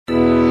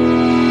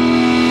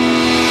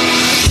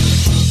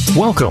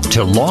Welcome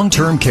to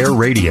Long-Term Care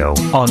Radio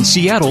on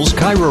Seattle's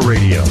Cairo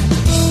Radio.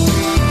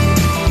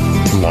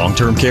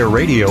 Long-Term Care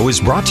Radio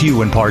is brought to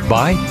you in part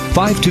by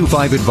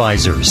 525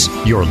 Advisors,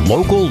 your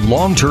local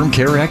long-term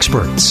care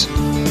experts.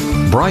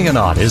 Brian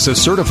Ott is a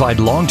certified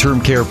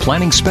long-term care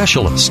planning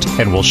specialist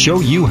and will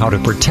show you how to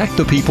protect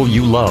the people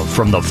you love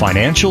from the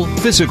financial,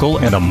 physical,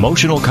 and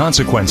emotional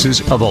consequences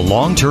of a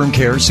long-term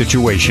care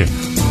situation.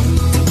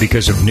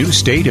 Because of new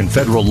state and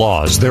federal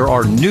laws, there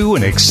are new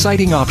and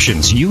exciting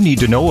options you need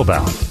to know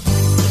about.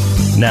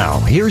 Now,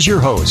 here's your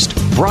host,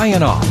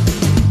 Brian Ott.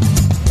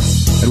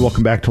 And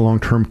welcome back to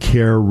Long-Term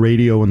Care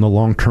Radio and the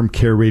Long-Term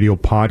Care Radio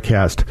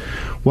podcast.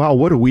 Wow,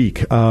 what a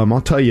week.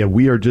 I'll tell you,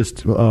 we are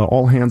just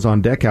all hands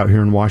on deck out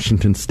here in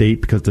Washington State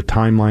because the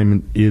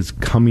timeline is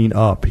coming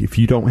up. If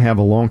you don't have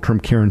a long-term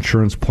care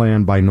insurance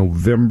plan by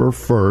November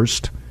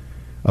 1st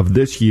of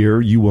this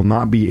year, you will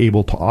not be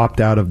able to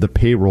opt out of the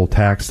payroll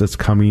tax that's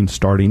coming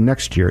starting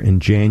next year in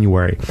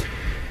January.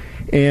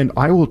 And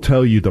I will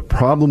tell you, the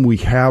problem we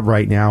have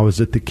right now is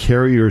that the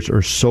carriers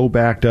are so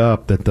backed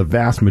up that the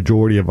vast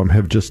majority of them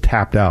have just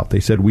tapped out. They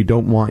said, we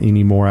don't want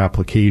any more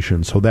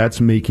applications. So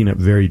that's making it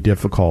very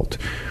difficult.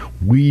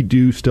 We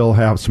do still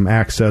have some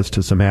access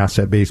to some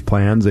asset-based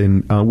plans,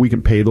 and we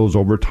can pay those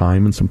over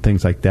time and some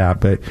things like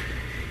that. But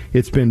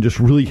it's been just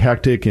really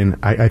hectic, and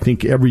I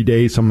think every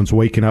day someone's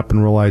waking up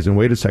and realizing,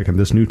 wait a second,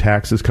 this new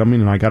tax is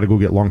coming, and I got to go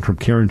get long-term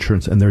care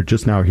insurance, and they're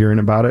just now hearing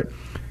about it.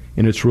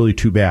 And it's really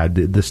too bad.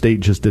 The state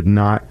just did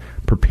not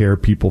prepare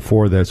people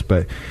for this.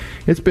 But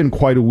it's been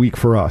quite a week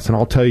for us. And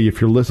I'll tell you, if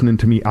you're listening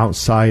to me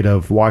outside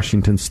of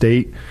Washington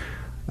State,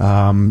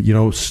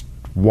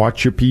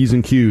 watch your P's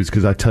and Q's,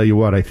 because I tell you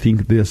what, I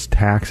think this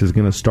tax is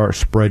going to start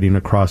spreading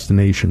across the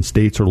nation.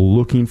 States are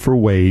looking for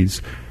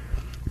ways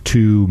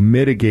to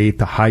mitigate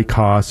the high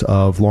costs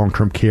of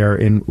long-term care.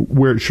 And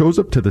where it shows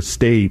up to the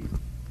state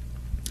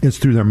is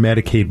through their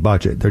Medicaid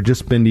budget. They're just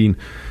spending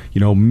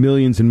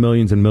millions and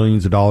millions and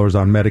millions of dollars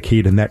on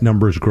Medicaid, and that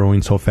number is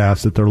growing so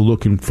fast that they're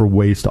looking for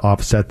ways to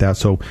offset that.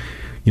 So,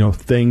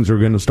 things are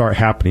going to start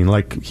happening,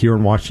 like here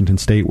in Washington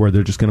State, where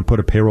they're just going to put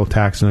a payroll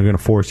tax and they're going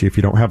to force you, if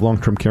you don't have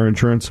long-term care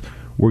insurance,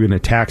 we're going to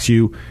tax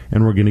you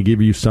and we're going to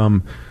give you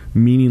some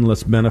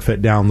meaningless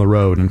benefit down the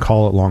road and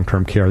call it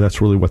long-term care.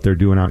 That's really what they're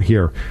doing out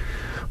here.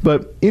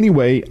 But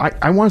anyway,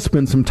 I want to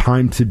spend some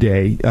time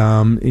today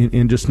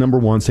in just, number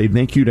one, say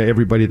thank you to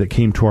everybody that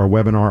came to our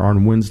webinar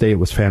on Wednesday. It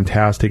was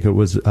fantastic. It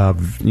was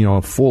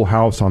a full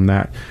house on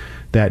that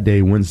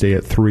day, Wednesday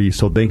at 3.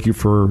 So thank you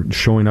for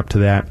showing up to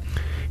that.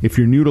 If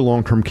you're new to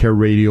Long-Term Care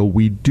Radio,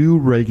 we do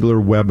regular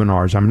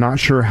webinars. I'm not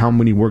sure how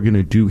many we're going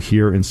to do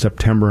here in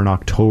September and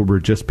October,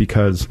 just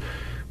because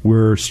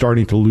we're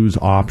starting to lose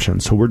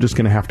options. So we're just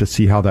going to have to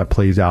see how that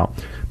plays out.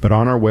 But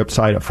on our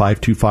website at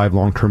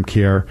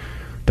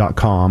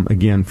 525longtermcare.com,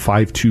 again,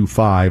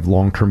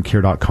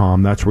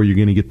 525longtermcare.com. That's where you're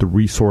going to get the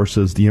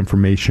resources, the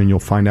information. You'll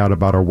find out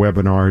about our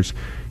webinars.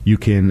 You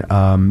can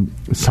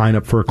sign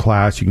up for a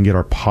class. You can get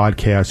our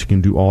podcast. You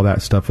can do all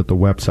that stuff at the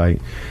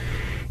website.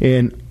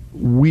 And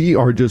we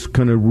are just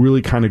going to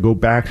really kind of go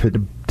back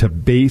to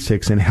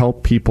basics and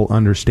help people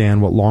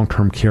understand what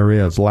long-term care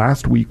is.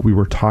 Last week, we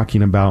were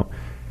talking about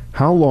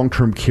how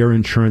long-term care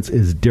insurance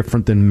is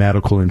different than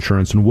medical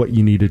insurance and what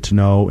you needed to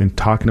know, and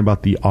talking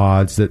about the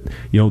odds that,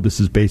 this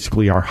is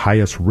basically our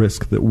highest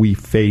risk that we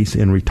face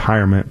in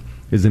retirement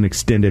is an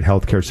extended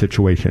healthcare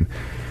situation.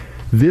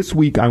 This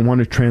week, I want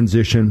to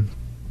transition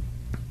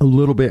a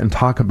little bit and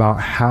talk about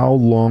how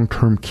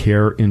long-term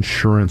care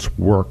insurance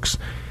works.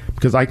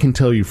 Because I can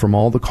tell you from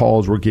all the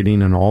calls we're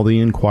getting and all the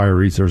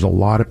inquiries, there's a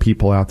lot of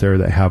people out there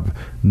that have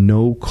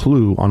no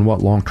clue on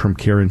what long-term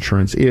care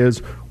insurance is,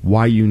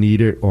 why you need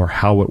it, or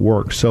how it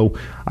works. So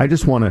I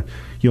just want to,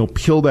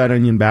 peel that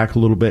onion back a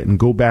little bit and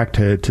go back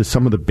to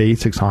some of the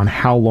basics on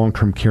how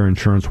long-term care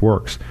insurance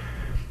works.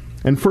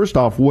 And first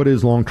off, what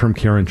is long-term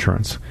care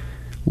insurance?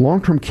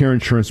 Long-term care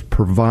insurance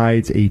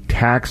provides a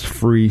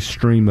tax-free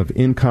stream of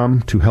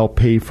income to help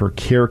pay for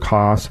care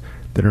costs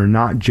that are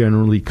not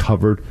generally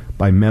covered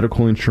by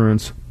medical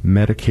insurance,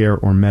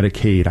 Medicare, or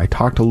Medicaid. I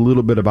talked a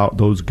little bit about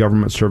those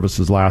government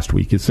services last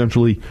week.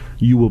 Essentially,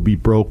 you will be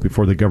broke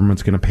before the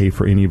government's going to pay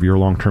for any of your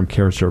long-term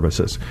care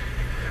services.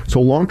 So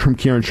long-term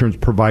care insurance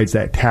provides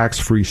that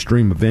tax-free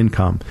stream of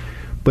income,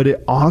 but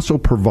it also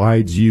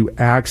provides you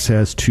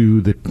access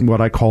to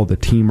what I call the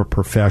team of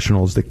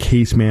professionals, the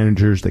case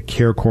managers, the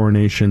care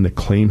coordination, the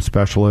claim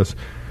specialists.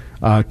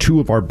 Two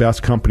of our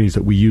best companies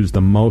that we use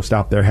the most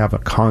out there have a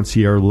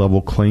concierge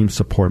level claim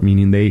support,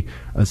 meaning they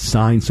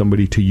assign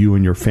somebody to you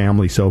and your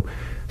family. So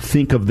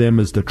think of them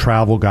as the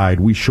travel guide.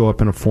 We show up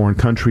in a foreign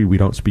country. We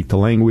don't speak the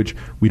language.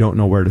 We don't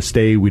know where to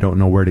stay. We don't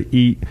know where to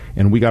eat.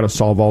 And we got to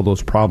solve all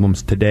those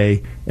problems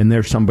today. And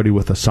there's somebody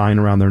with a sign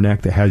around their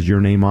neck that has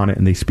your name on it,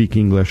 and they speak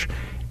English.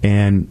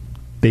 And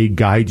they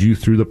guide you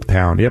through the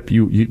town. Yep,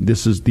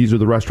 these are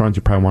the restaurants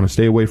you probably want to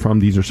stay away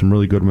from. These are some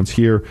really good ones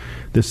here.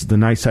 This is the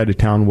nice side of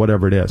town,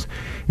 whatever it is.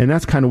 And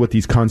that's kind of what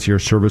these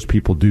concierge service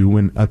people do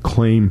when a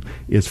claim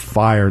is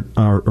fired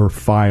or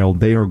filed.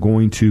 They are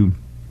going to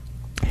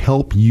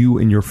help you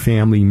and your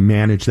family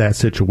manage that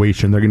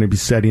situation. They're going to be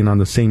sitting on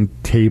the same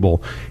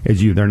table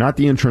as you. They're not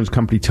the insurance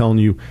company telling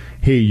you,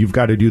 hey, you've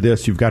got to do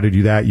this, you've got to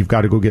do that, you've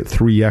got to go get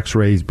 3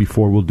 x-rays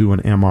before we'll do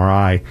an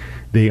MRI.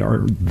 They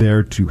are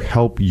there to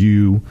help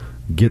you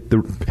get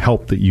the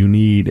help that you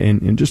need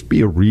and just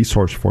be a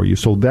resource for you.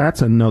 So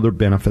that's another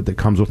benefit that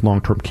comes with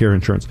long-term care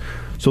insurance.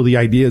 So the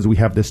idea is we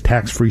have this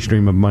tax-free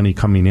stream of money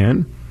coming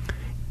in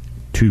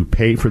to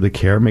pay for the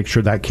care, make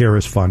sure that care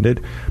is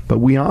funded, but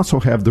we also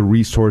have the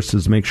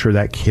resources to make sure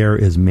that care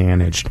is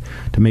managed,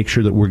 to make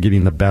sure that we're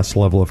getting the best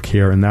level of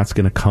care, and that's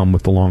going to come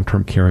with the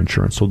long-term care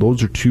insurance. So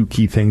those are 2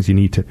 key things you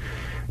need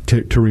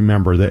to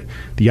remember, that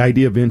the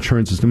idea of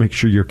insurance is to make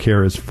sure your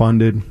care is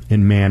funded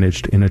and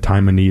managed in a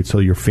time of need so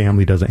your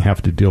family doesn't have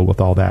to deal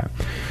with all that.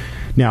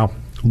 Now,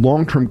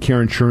 long-term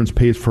care insurance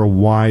pays for a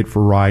wide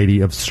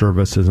variety of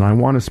services, and I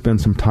want to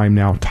spend some time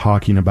now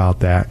talking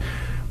about that.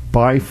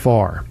 By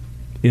far,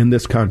 in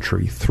this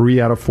country, $3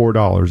 out of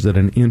 $4 that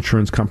an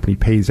insurance company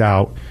pays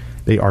out,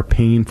 they are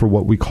paying for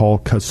what we call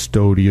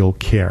custodial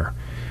care.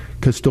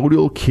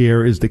 Custodial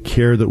care is the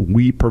care that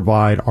we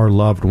provide our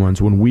loved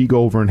ones. When we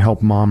go over and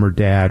help mom or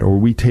dad, or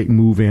we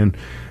move in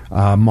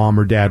mom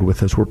or dad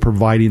with us, we're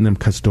providing them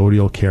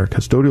custodial care.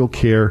 Custodial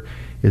care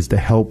is the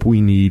help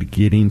we need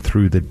getting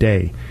through the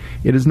day.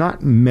 It is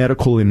not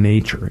medical in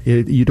nature.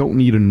 You don't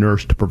need a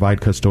nurse to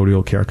provide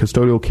custodial care.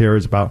 Custodial care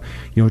is about,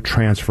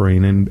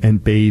 transferring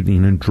and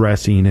bathing and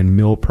dressing and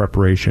meal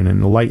preparation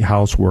and light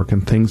housework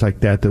and things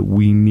like that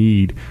we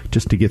need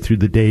just to get through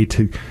the day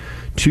to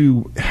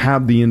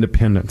have the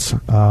independence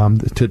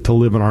to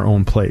live in our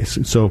own place.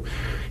 So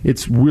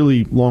it's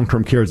really,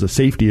 long-term care is a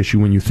safety issue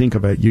when you think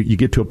of it. You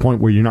get to a point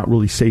where you're not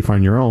really safe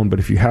on your own, but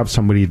if you have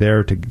somebody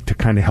there to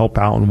kind of help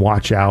out and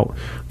watch out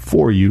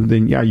for you,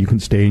 then yeah, you can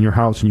stay in your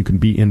house and you can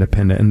be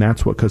independent, and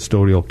that's what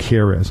custodial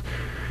care is.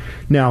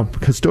 Now,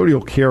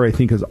 custodial care, I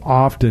think, is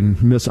often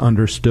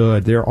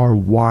misunderstood. There are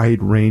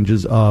wide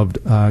ranges of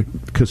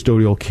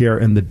custodial care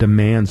and the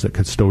demands that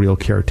custodial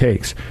care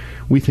takes.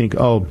 We think,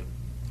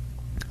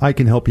 I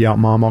can help you out,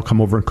 Mom. I'll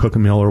come over and cook a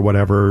meal or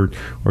whatever,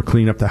 or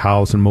clean up the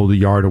house and mow the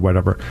yard or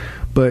whatever.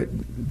 But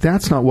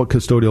that's not what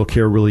custodial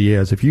care really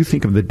is. If you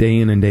think of the day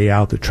in and day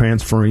out, the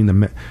transferring, the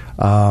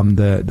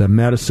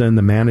medicine,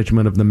 the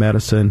management of the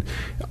medicine,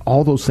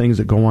 all those things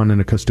that go on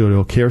in a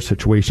custodial care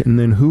situation, and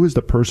then who is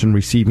the person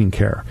receiving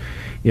care?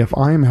 If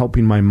I am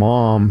helping my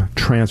mom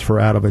transfer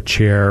out of a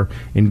chair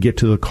and get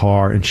to the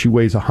car and she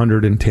weighs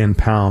 110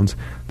 pounds,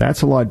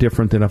 that's a lot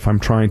different than if I'm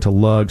trying to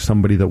lug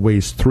somebody that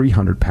weighs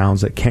 300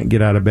 pounds that can't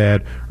get out of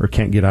bed or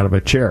can't get out of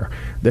a chair.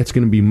 That's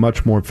going to be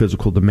much more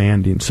physical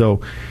demanding. So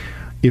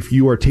if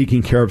you are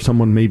taking care of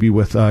someone maybe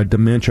with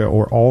dementia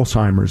or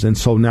Alzheimer's, and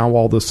so now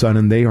all of a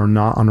sudden they are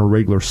not on a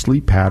regular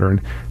sleep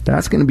pattern,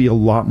 that's going to be a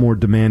lot more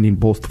demanding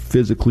both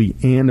physically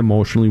and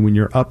emotionally when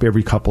you're up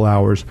every couple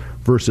hours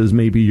versus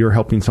maybe you're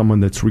helping someone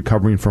that's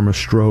recovering from a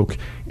stroke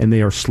and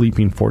they are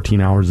sleeping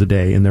 14 hours a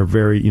day and they're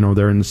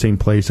they're in the same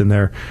place and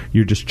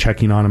you're just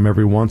checking on them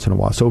every once in a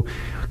while. So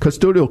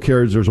custodial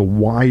care, there's a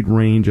wide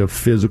range of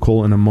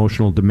physical and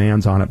emotional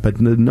demands on it, but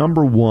the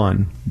number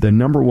one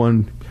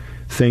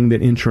thing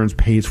that insurance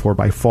pays for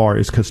by far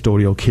is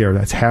custodial care.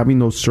 That's having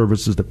those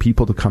services, the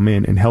people to come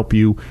in and help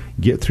you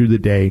get through the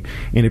day.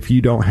 And if you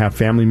don't have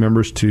family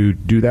members to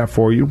do that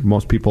for you,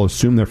 most people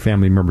assume their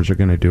family members are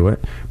going to do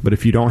it. But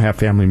if you don't have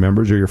family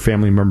members or your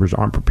family members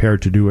aren't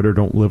prepared to do it or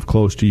don't live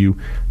close to you,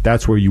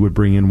 that's where you would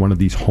bring in one of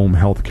these home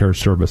health care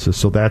services.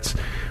 So that's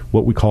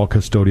what we call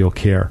custodial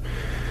care.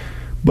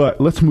 But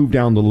let's move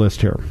down the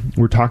list here.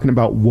 We're talking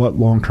about what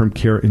long-term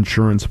care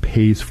insurance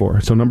pays for.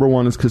 So number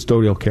one is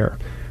custodial care.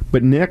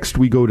 But next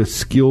we go to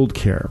skilled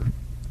care.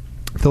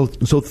 So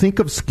think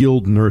of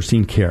skilled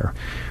nursing care.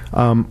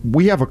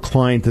 We have a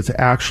client that's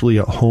actually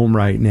at home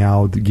right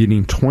now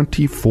getting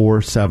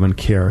 24/7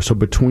 care. So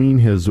between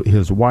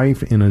his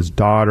wife and his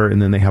daughter,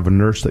 and then they have a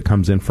nurse that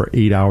comes in for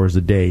 8 hours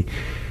a day.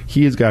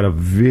 He has got a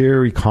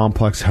very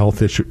complex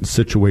health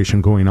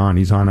situation going on.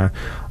 He's on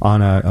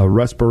a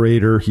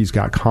respirator. He's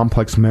got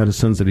complex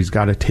medicines that he's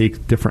got to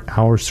take different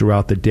hours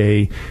throughout the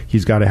day.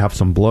 He's got to have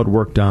some blood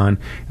work done.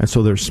 And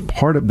so there's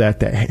part of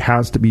that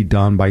has to be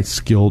done by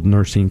skilled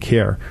nursing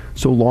care.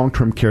 So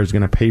long-term care is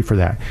going to pay for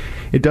that.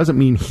 It doesn't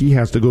mean he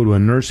has to go to a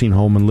nursing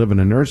home and live in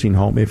a nursing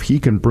home. If he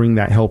can bring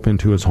that help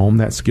into his home,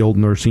 that skilled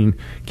nursing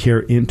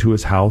care into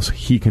his house,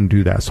 he can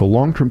do that. So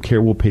long-term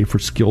care will pay for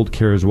skilled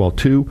care as well,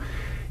 too.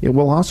 It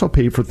will also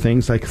pay for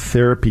things like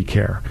therapy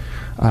care.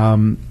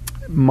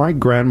 My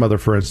grandmother,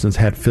 for instance,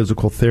 had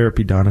physical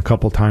therapy done a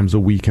couple times a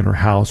week in her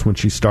house when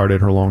she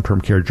started her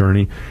long-term care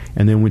journey.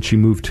 And then when she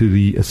moved to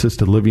the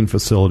assisted living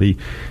facility,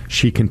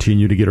 she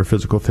continued to get her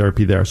physical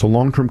therapy there. So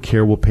long-term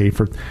care will pay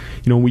for,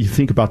 when you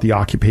think about the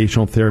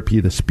occupational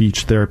therapy, the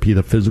speech therapy,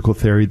 the physical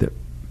therapy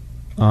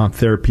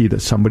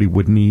that somebody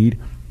would need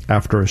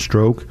after a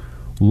stroke,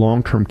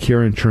 long-term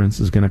care insurance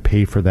is going to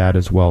pay for that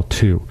as well,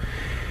 too.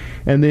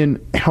 And then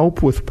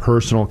help with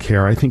personal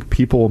care. I think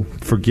people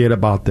forget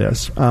about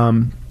this.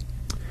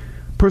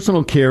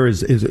 Personal care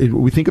is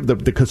we think of the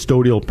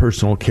custodial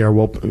personal care.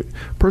 Well,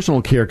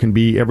 personal care can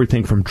be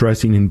everything from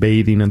dressing and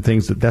bathing and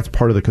things that's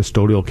part of the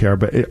custodial care,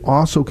 but it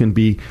also can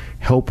be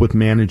help with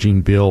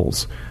managing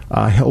bills,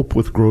 help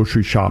with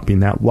grocery shopping,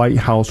 that light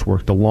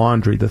housework, the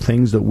laundry, the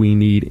things that we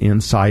need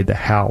inside the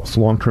house.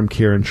 Long-term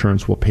care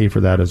insurance will pay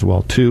for that as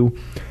well too.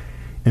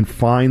 And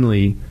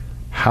finally,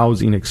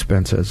 housing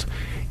expenses.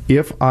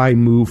 If I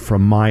move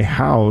from my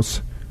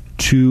house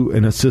to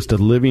an assisted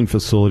living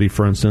facility,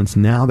 for instance,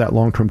 now that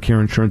long-term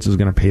care insurance is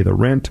going to pay the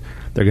rent,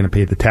 they're going to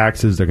pay the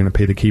taxes, they're going to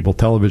pay the cable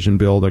television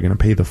bill, they're going to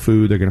pay the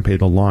food, they're going to pay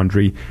the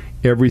laundry.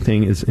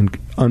 Everything is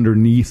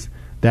underneath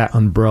that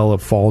umbrella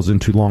falls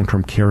into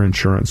long-term care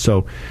insurance.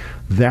 So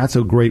that's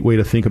a great way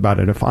to think about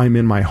it. If I'm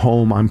in my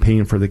home, I'm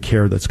paying for the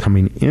care that's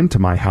coming into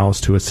my house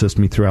to assist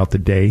me throughout the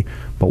day.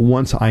 But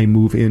once I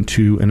move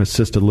into an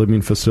assisted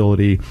living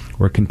facility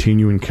or a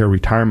continuing care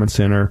retirement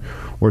center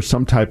or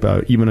some type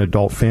of even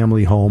adult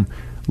family home,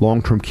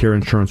 long-term care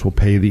insurance will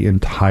pay the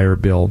entire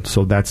bill.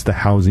 So that's the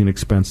housing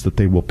expense that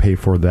they will pay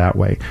for that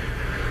way.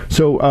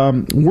 So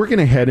we're going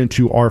to head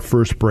into our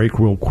first break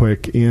real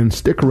quick, and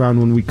stick around.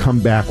 When we come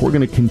back, we're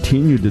going to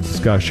continue the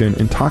discussion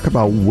and talk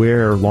about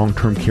where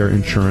long-term care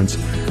insurance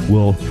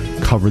will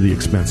cover the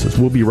expenses.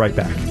 We'll be right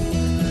back.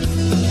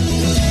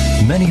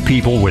 Many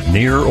people with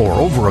near or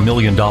over $1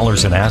 million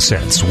in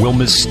assets will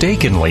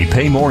mistakenly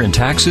pay more in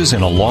taxes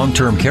in a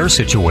long-term care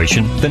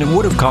situation than it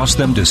would have cost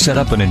them to set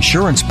up an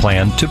insurance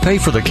plan to pay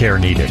for the care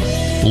needed.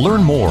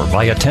 Learn more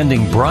by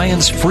attending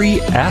Brian's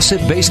free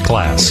asset-based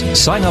class.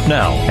 Sign up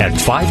now at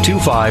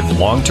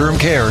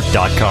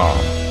 525longtermcare.com.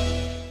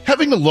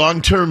 Having a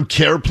long-term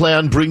care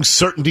plan brings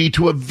certainty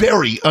to a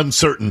very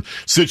uncertain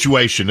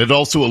situation. It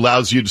also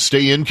allows you to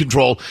stay in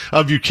control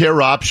of your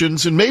care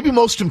options, and maybe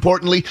most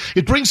importantly,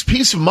 it brings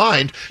peace of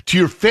mind to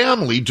your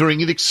family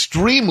during an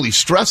extremely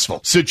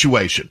stressful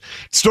situation.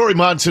 Story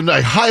Monson,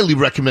 I highly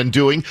recommend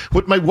doing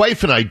what my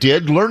wife and I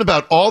did, learn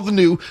about all the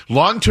new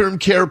long-term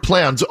care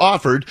plans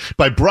offered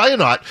by Brian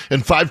Ott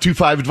and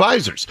 525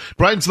 Advisors.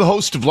 Brian's the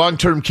host of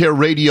Long-Term Care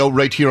Radio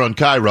right here on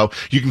KIRO.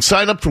 You can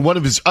sign up for one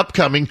of his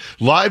upcoming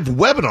live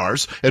webinars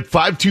at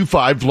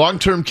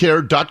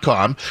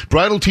 525longtermcare.com.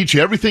 Brian will teach you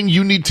everything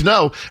you need to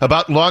know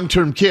about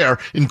long-term care,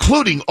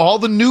 including all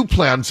the new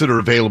plans that are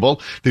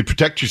available. They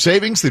protect your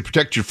savings, they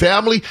protect your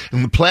family,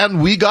 and the plan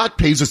we got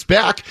pays us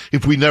back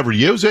if we never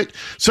use it.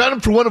 Sign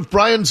up for one of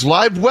Brian's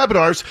live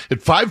webinars at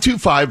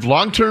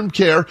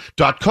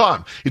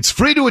 525longtermcare.com. It's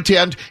free to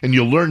attend, and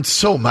you'll learn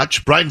so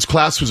much. Brian's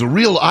class was a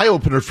real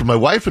eye-opener for my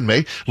wife and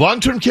me.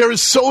 Long-term care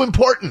is so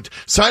important.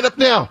 Sign up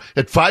now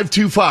at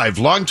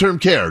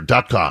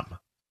 525longtermcare.com.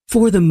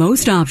 For the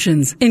most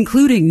options,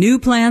 including new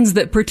plans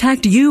that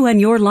protect you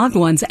and your loved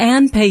ones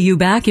and pay you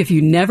back if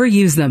you never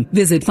use them,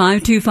 visit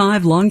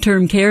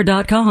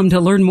 525longtermcare.com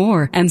to learn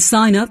more and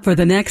sign up for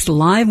the next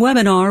live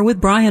webinar with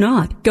Brian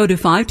Ott. Go to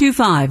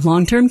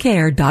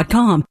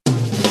 525longtermcare.com.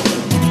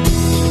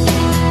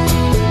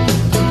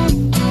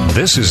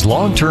 This is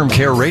Long-Term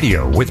Care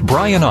Radio with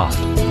Brian Ott.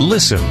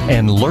 Listen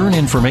and learn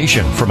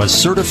information from a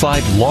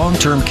certified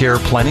long-term care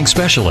planning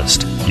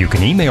specialist. You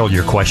can email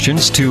your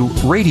questions to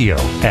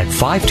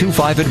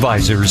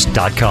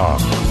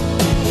radio@525advisors.com.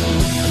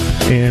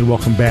 And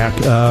welcome back.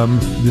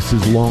 This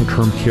is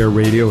Long-Term Care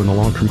Radio and the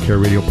Long-Term Care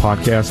Radio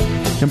podcast.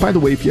 And by the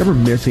way, if you ever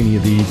miss any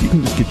of these, you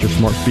can just get your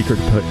smart speaker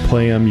to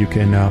play them. You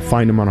can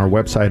find them on our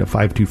website at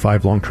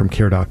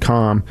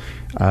 525longtermcare.com.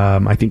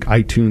 I think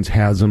iTunes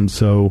has them,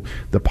 so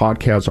the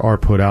podcasts are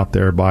put out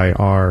there by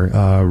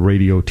our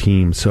radio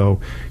team, so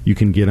you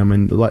can get them.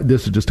 And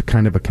this is just a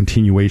kind of a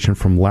continuation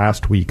from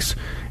last week's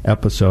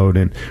episode,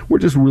 and we're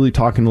just really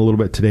talking a little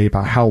bit today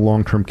about how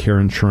long-term care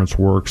insurance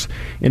works.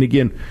 And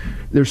again,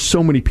 there's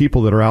so many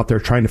people that are out there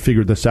trying to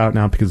figure this out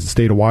now because the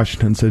state of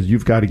Washington says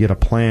you've got to get a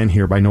plan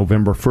here by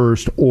November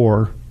 1st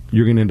or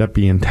you're going to end up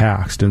being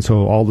taxed. And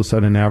so all of a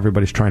sudden now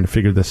everybody's trying to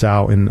figure this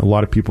out, and a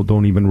lot of people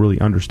don't even really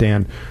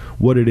understand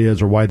what it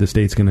is or why the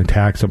state's going to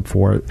tax them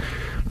for it.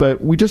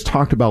 But we just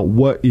talked about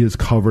what is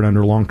covered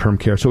under long-term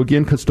care. So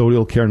again,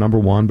 custodial care, number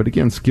one, but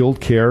again, skilled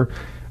care,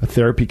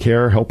 therapy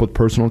care, help with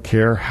personal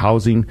care,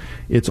 housing,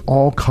 it's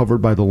all covered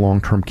by the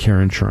long-term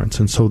care insurance.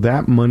 And so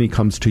that money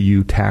comes to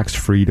you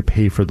tax-free to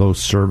pay for those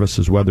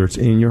services, whether it's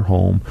in your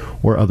home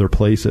or other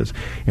places.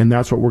 And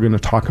that's what we're going to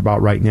talk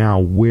about right now,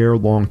 where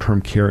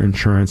long-term care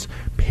insurance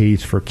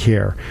pays for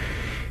care.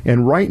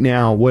 And right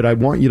now, what I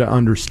want you to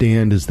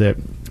understand is that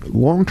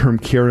long-term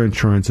care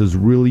insurance is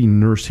really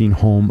nursing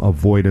home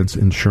avoidance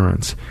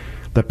insurance.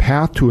 The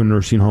path to a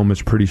nursing home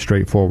is pretty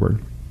straightforward.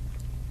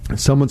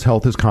 Someone's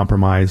health is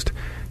compromised.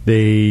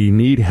 They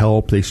need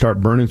help. They start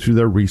burning through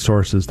their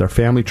resources. Their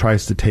family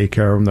tries to take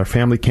care of them. Their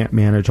family can't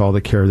manage all the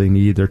care they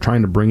need. They're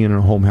trying to bring in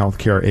a home health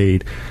care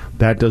aide.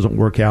 That doesn't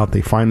work out.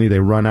 They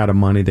run out of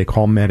money. They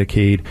call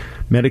Medicaid.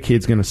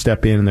 Medicaid's going to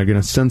step in and they're going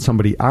to send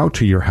somebody out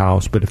to your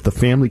house. But if the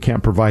family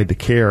can't provide the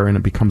care and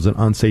it becomes an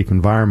unsafe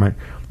environment,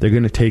 they're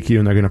going to take you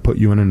and they're going to put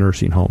you in a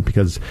nursing home,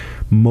 because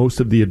most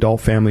of the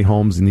adult family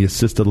homes and the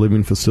assisted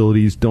living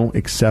facilities don't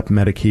accept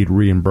Medicaid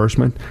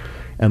reimbursement.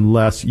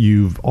 unless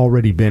you've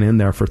already been in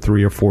there for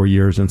 3 or 4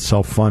 years and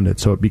self-funded.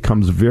 So it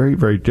becomes very,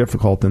 very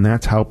difficult, and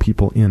that's how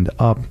people end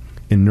up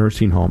in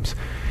nursing homes.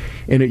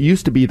 And it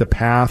used to be the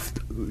path,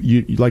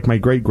 like my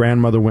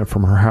great-grandmother went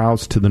from her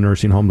house to the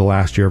nursing home the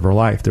last year of her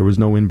life. There was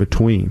no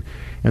in-between.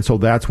 And so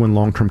that's when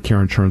long-term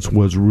care insurance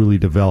was really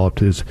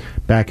developed, is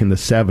back in the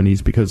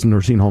 70s, because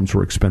nursing homes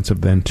were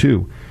expensive then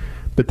too.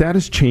 But that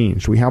has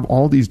changed. We have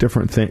all these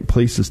different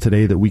places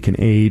today that we can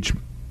age.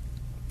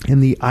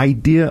 And the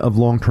idea of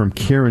long-term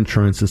care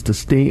insurance is to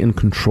stay in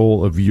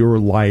control of your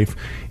life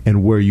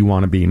and where you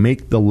want to be.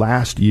 Make the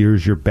last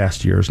years your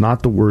best years,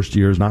 not the worst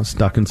years, not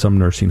stuck in some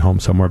nursing home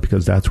somewhere,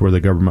 because that's where the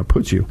government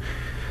puts you.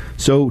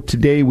 So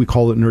today we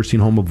call it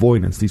nursing home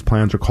avoidance. These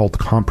plans are called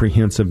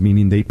comprehensive,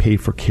 meaning they pay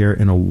for care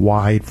in a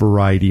wide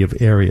variety of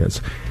areas.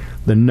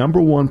 The number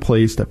one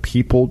place that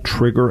people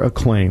trigger a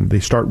claim, they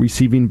start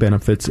receiving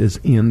benefits, is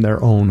in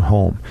their own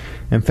home.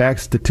 In fact,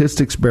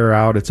 statistics bear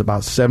out it's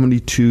about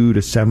 72 to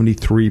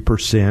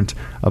 73%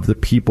 of the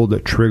people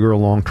that trigger a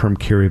long-term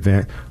care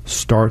event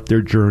start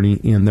their journey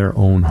in their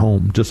own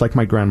home, just like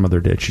my grandmother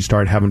did. She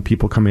started having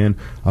people come in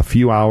a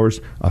few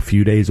hours, a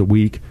few days a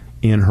week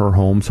in her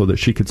home so that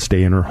she could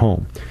stay in her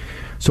home.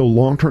 So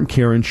long-term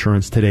care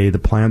insurance today, the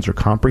plans are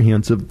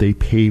comprehensive. They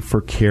pay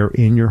for care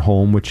in your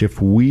home, which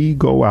if we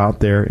go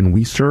out there and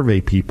we survey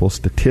people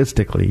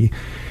statistically,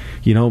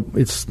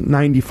 it's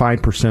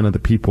 95% of the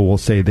people will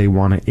say they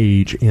want to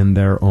age in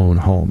their own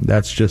home.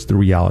 That's just the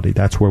reality.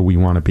 That's where we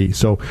want to be.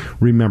 So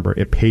remember,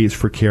 it pays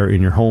for care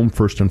in your home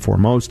first and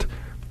foremost.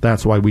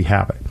 That's why we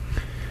have it.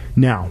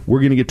 Now,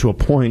 we're going to get to a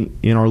point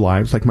in our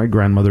lives, like my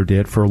grandmother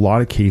did, for a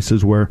lot of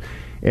cases where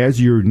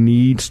as your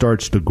need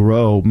starts to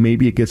grow,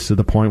 maybe it gets to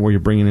the point where you're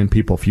bringing in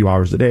people a few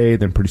hours a day,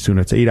 then pretty soon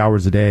it's 8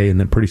 hours a day, and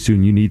then pretty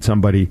soon you need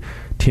somebody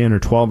 10 or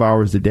 12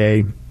 hours a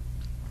day,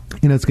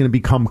 and it's going to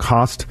become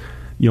cost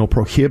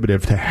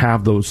prohibitive to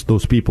have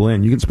those people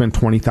in. You can spend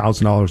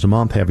 $20,000 a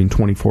month having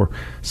 24/7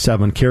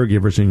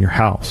 caregivers in your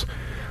house.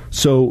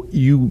 So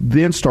you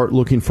then start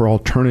looking for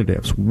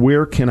alternatives.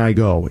 Where can I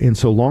go? And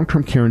so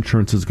long-term care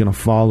insurance is going to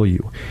follow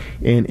you.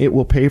 And it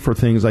will pay for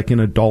things like in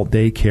adult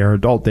daycare.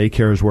 Adult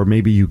daycare is where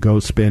maybe you go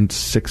spend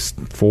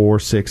 4,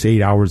 6,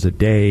 8 hours a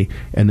day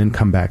and then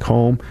come back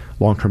home.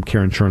 Long-term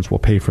care insurance will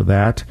pay for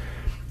that.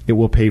 It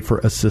will pay for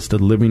assisted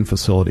living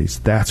facilities.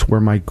 That's where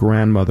my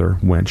grandmother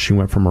went. She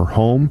went from her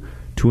home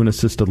to an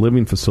assisted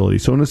living facility.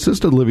 So an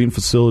assisted living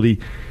facility,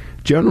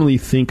 generally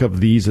think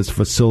of these as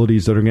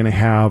facilities that are going to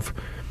have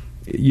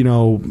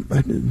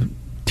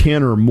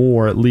 10 or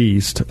more at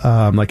least,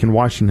 like in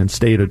Washington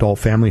State, adult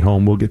family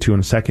home, we'll get to in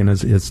a second,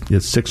 is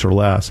 6 or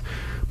less.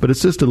 But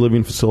assisted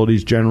living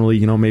facilities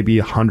generally, maybe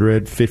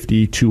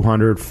 150,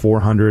 200,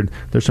 400.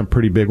 There's some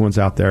pretty big ones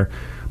out there.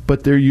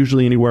 But they're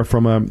usually anywhere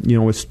from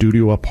a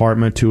studio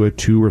apartment to a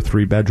 2 or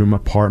 3 bedroom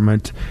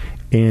apartment.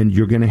 And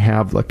you're going to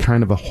have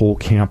kind of a whole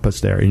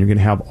campus there, and you're going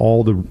to have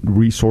all the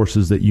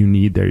resources that you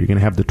need there. You're going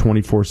to have the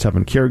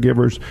 24/7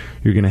 caregivers.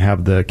 You're going to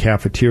have the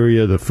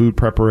cafeteria, the food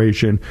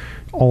preparation,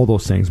 all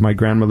those things. My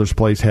grandmother's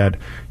place had,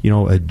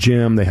 a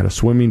gym. They had a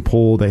swimming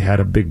pool. They had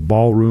a big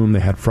ballroom.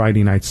 They had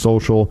Friday night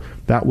social.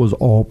 That was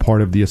all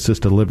part of the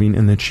assisted living.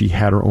 And then she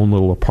had her own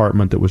little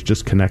apartment that was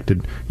just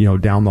connected,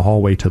 down the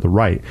hallway to the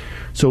right.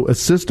 So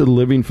assisted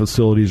living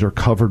facilities are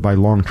covered by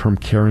long-term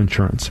care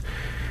insurance.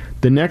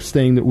 The next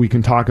thing that we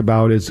can talk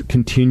about is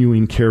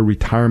continuing care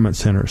retirement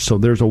centers. So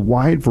there's a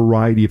wide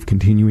variety of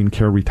continuing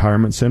care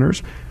retirement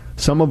centers.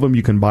 Some of them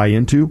you can buy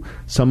into.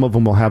 Some of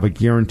them will have a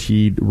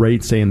guaranteed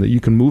rate saying that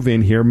you can move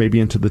in here, maybe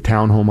into the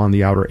townhome on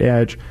the outer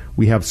edge.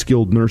 We have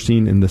skilled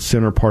nursing in the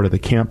center part of the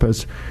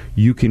campus.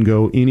 You can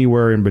go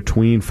anywhere in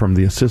between from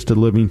the assisted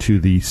living to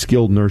the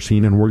skilled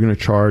nursing, and we're going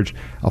to charge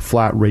a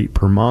flat rate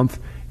per month,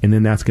 and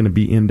then that's going to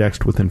be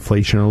indexed with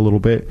inflation a little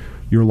bit.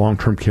 Your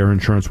long-term care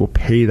insurance will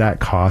pay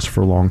that cost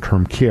for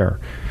long-term care.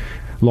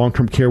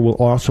 Long-term care will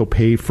also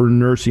pay for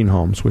nursing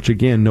homes, which,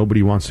 again,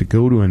 nobody wants to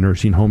go to a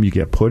nursing home. You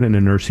get put in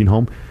a nursing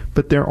home.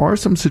 But there are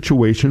some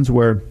situations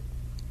where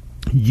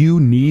you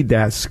need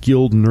that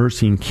skilled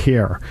nursing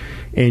care,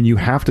 and you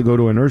have to go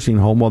to a nursing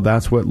home. Well,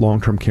 that's what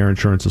long-term care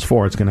insurance is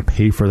for. It's going to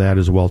pay for that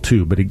as well,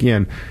 too. But,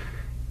 again,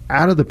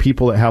 out of the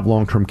people that have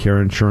long-term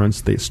care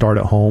insurance, they start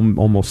at home.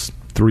 Almost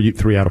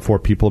 3 out of 4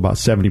 people, about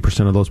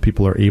 70% of those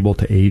people are able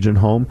to age in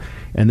home.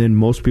 And then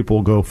most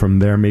people go from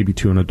there maybe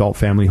to an adult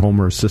family home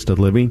or assisted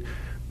living,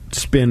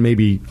 spend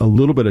maybe a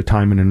little bit of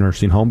time in a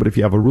nursing home. But if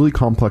you have a really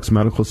complex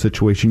medical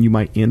situation, you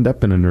might end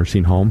up in a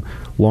nursing home.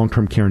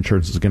 Long-term care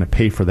insurance is going to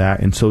pay for that.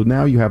 And so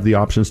now you have the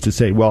options to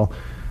say, well,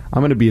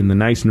 I'm going to be in the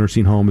nice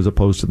nursing home as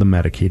opposed to the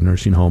Medicaid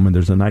nursing home. And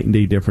there's a night and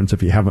day difference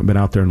if you haven't been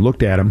out there and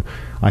looked at them.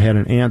 I had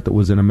an aunt that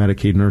was in a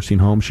Medicaid nursing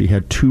home. She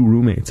had 2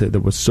 roommates.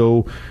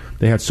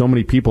 They had so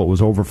many people, it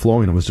was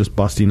overflowing. It was just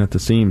busting at the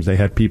seams. They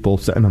had people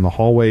sitting in the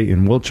hallway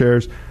in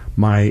wheelchairs.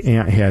 My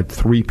aunt had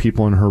 3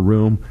 people in her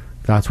room.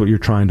 That's what you're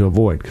trying to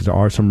avoid, because there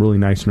are some really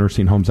nice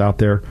nursing homes out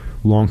there.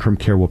 Long-term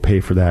care will pay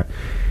for that.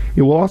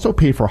 It will also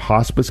pay for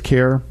hospice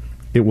care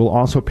It will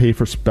also pay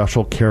for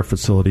special care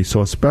facilities.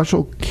 So a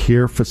special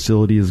care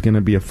facility is going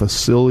to be a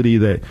facility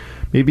that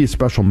maybe a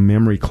special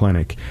memory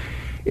clinic.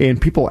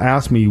 And people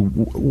ask me,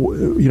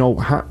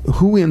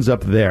 who ends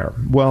up there?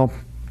 Well,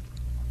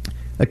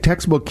 a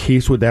textbook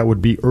case with that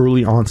would be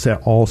early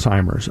onset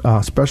Alzheimer's,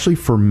 especially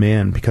for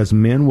men, because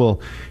men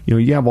will,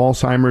 you have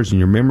Alzheimer's and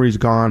your memory's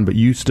gone, but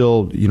you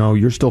still,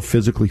 you're still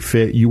physically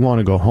fit. You want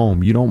to go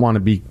home. You don't want to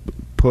be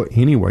put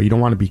anywhere. You don't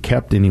want to be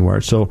kept anywhere.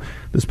 So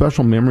the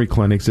special memory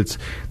clinics,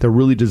 they're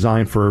really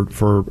designed for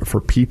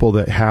people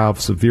that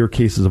have severe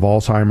cases of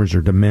Alzheimer's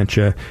or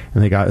dementia,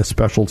 and they got a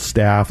special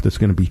staff that's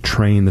going to be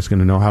trained, that's going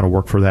to know how to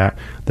work for that.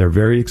 They're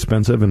very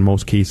expensive in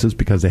most cases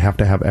because they have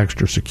to have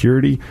extra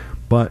security,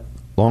 but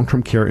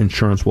long-term care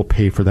insurance will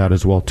pay for that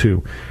as well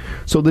too.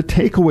 So the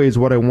takeaway is,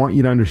 what I want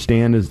you to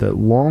understand is that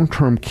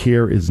long-term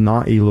care is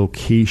not a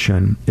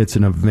location, it's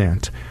an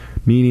event,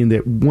 meaning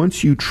that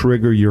once you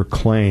trigger your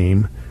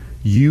claim,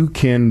 you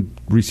can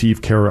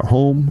receive care at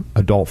home,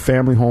 adult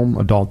family home,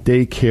 adult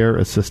daycare,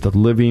 assisted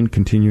living,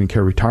 continuing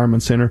care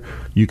retirement center.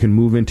 You can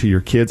move into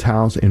your kid's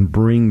house and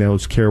bring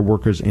those care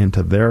workers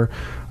into their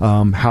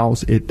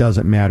house. It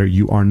doesn't matter.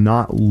 You are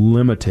not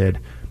limited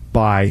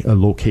by a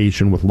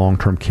location with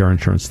long-term care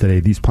insurance today.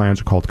 These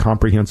plans are called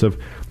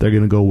comprehensive. They're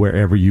going to go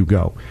wherever you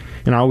go.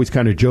 And I always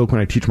kind of joke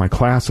when I teach my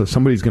classes,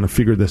 somebody's going to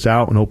figure this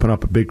out and open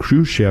up a big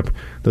cruise ship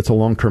that's a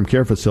long-term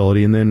care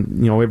facility, and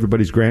then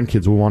everybody's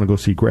grandkids will want to go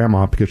see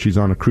grandma because she's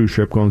on a cruise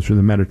ship going through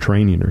the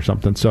Mediterranean or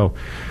something. So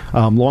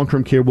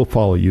long-term care will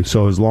follow you.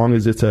 So as long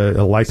as it's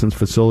a licensed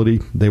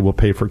facility, they will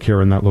pay for care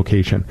in that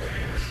location.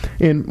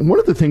 And one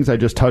of the things I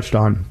just touched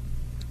on,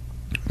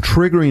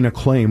 triggering a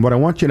claim, what I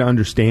want you to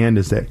understand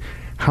is that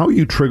how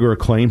you trigger a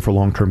claim for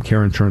long-term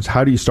care insurance,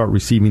 how do you start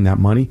receiving that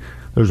money?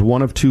 There's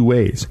one of two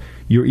ways.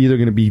 You're either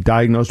going to be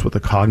diagnosed with a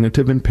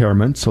cognitive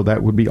impairment, so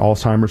that would be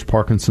Alzheimer's,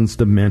 Parkinson's,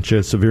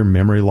 dementia, severe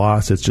memory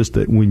loss. It's just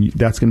that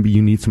that's going to be,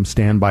 you need some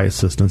standby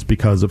assistance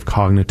because of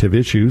cognitive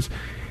issues.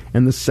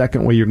 And the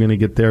second way you're going to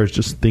get there is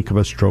just think of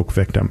a stroke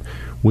victim.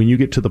 When you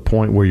get to the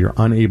point where you're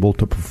unable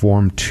to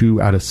perform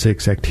 2 out of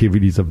 6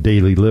 activities of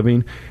daily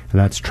living, and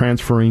that's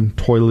transferring,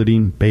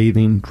 toileting,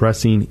 bathing,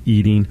 dressing,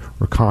 eating,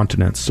 or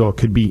continence. So it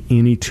could be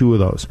any 2 of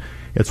those.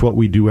 It's what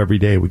we do every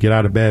day. We get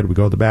out of bed, we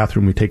go to the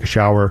bathroom, we take a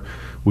shower,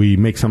 we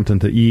make something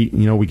to eat,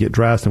 we get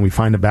dressed, and we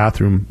find a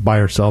bathroom by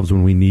ourselves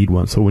when we need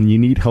one. So when you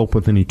need help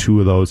with any 2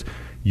 of those,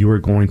 you are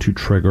going to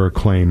trigger a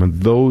claim.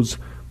 And those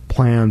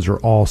plans are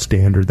all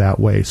standard that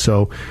way.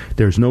 So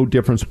there's no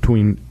difference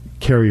between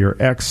carrier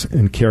X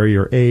and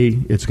carrier A.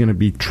 It's going to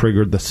be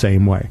triggered the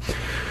same way.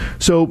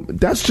 So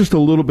that's just a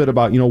little bit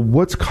about,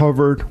 what's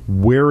covered,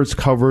 where it's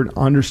covered,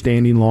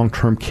 understanding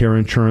long-term care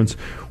insurance.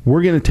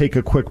 We're going to take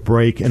a quick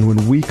break, and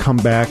when we come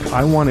back,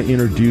 I want to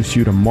introduce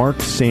you to Mark,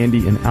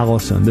 Sandy, and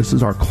Allison. This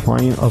is our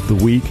client of the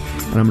week,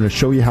 and I'm going to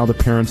show you how the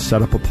parents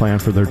set up a plan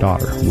for their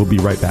daughter. We'll be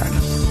right back.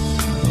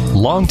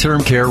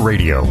 Long-Term Care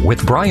Radio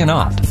with Brian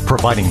Ott,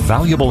 providing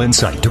valuable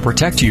insight to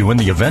protect you in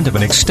the event of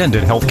an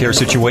extended healthcare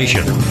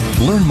situation.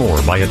 Learn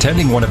more by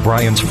attending one of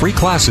Brian's free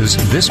classes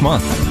this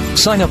month.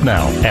 Sign up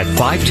now at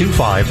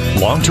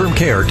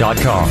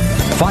 525longtermcare.com.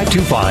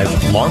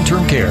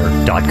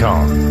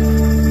 525longtermcare.com.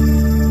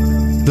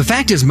 The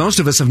fact is, most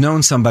of us have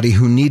known somebody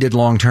who needed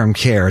long-term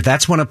care.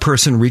 That's when a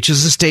person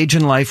reaches a stage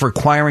in life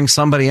requiring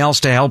somebody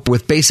else to help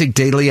with basic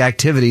daily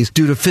activities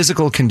due to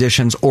physical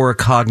conditions or a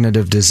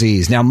cognitive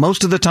disease. Now,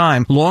 most of the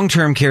time,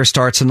 long-term care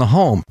starts in the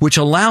home, which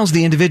allows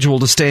the individual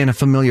to stay in a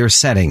familiar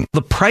setting.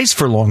 The price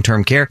for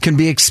long-term care can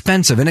be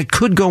expensive, and it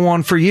could go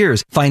on for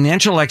years.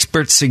 Financial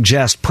experts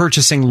suggest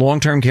purchasing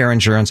long-term care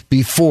insurance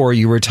before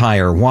you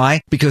retire.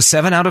 Why? Because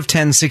 7 out of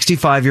 10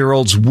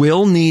 65-year-olds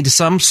will need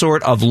some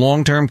sort of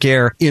long-term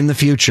care in the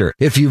future.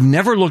 If you've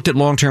never looked at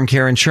long-term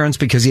care insurance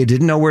because you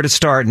didn't know where to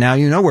start, now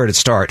you know where to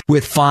start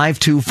with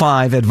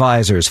 525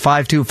 Advisors.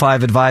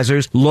 525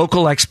 Advisors,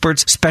 local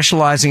experts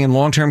specializing in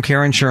long-term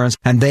care insurance,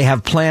 and they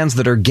have plans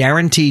that are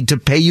guaranteed to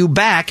pay you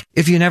back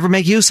if you never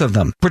make use of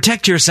them.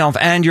 Protect yourself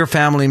and your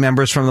family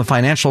members from the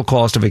financial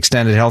cost of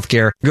extended health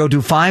care. Go to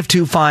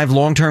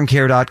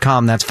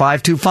 525longtermcare.com. That's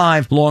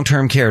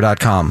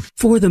 525longtermcare.com.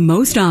 For the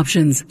most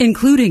options,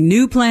 including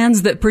new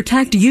plans that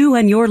protect you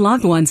and your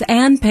loved ones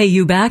and pay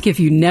you back if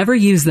you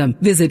never use them,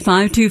 visit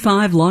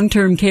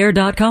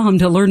 525longtermcare.com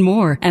to learn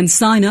more and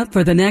sign up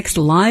for the next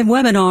live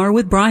webinar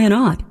with Brian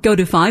Ott. Go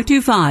to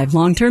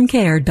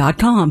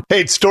 525longtermcare.com.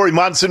 Hey, it's Story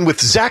Monson with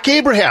Zach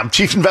Abraham,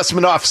 Chief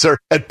Investment Officer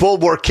at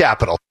Bulwark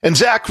Capital. And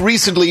Zach,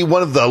 recently,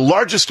 one of the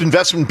largest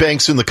investment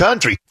banks in the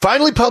country,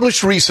 finally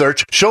published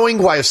research showing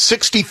why a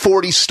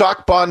 60-40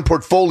 stock bond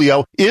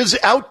portfolio is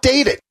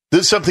outdated.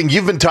 This is something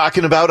you've been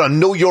talking about on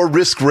Know Your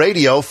Risk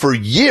Radio for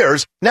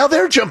years. Now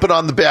they're jumping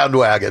on the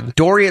bandwagon.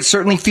 Dory, it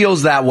certainly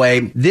feels that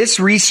way. This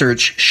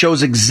research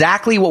shows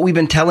exactly what we've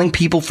been telling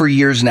people for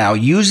years now.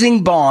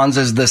 Using bonds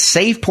as the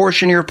safe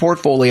portion of your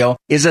portfolio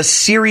is a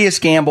serious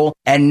gamble,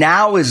 and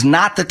now is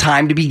not the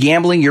time to be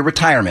gambling your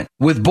retirement.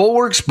 With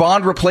Bulwark's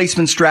Bond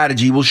Replacement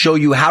Strategy, we'll show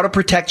you how to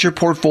protect your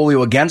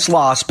portfolio against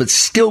loss, but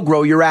still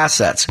grow your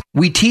assets.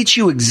 We teach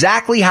you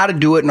exactly how to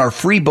do it in our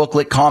free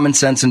booklet, Common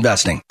Sense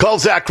Investing. Call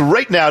Zach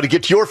right now to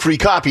get your free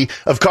copy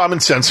of Common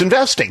Sense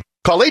Investing.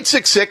 Call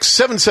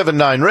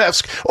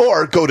 866-779-RISK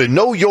or go to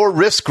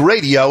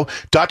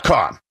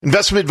knowyourriskradio.com.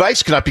 Investment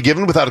advice cannot be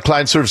given without a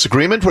client service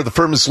agreement where the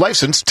firm is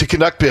licensed to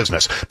conduct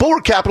business.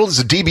 Bulwark Capital is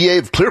a DBA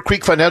of Clear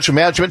Creek Financial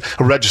Management,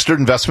 a registered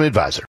investment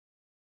advisor.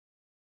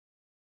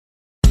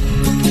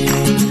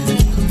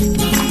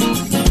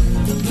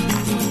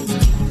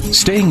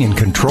 Staying in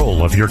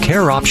control of your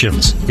care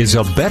options is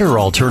a better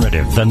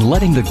alternative than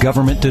letting the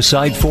government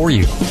decide for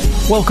you.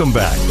 Welcome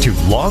back to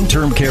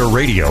Long-Term Care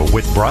Radio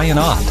with Brian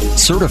Ott,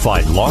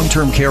 certified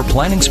long-term care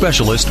planning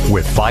specialist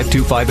with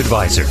 525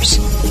 Advisors.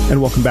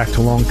 And welcome back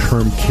to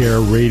Long-Term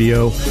Care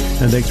Radio,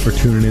 and thanks for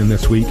tuning in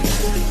this week.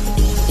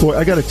 Boy,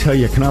 I got to tell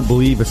you, I cannot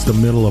believe it's the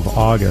middle of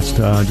August.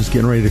 Just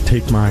getting ready to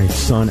take my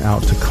son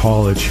out to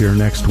college here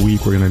next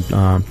week. We're going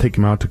to take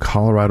him out to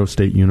Colorado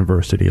State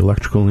University,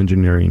 electrical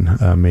engineering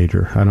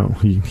major. I don't.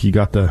 He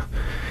got the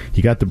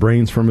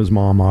brains from his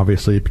mom,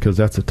 obviously, because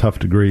that's a tough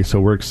degree. So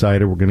we're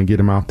excited. We're going to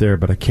get him out there,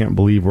 but I can't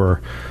believe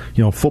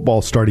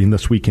football's starting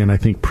this weekend. I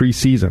think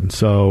preseason.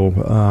 So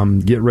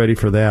get ready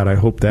for that. I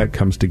hope that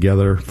comes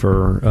together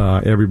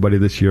for everybody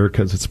this year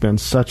because it's been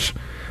such.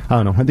 I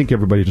don't know. I think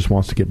everybody just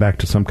wants to get back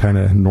to some kind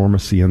of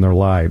normalcy in their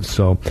lives.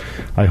 So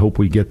I hope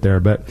we get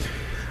there. But,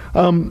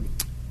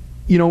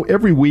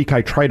 every week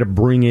I try to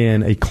bring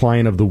in a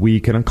client of the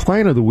week. And a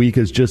client of the week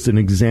is just an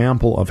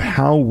example of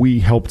how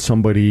we helped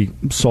somebody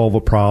solve a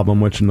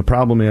problem, and the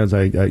problem is,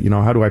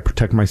 how do I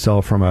protect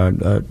myself from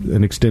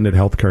an extended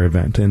healthcare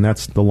event? And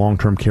that's the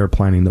long-term care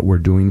planning that we're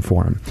doing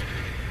for them.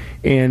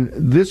 And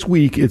this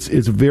week it's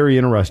very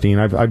interesting.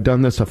 I've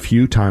done this a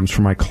few times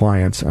for my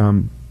clients.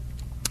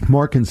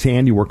 Mark and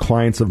Sandy were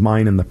clients of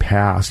mine in the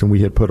past, and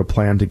we had put a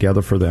plan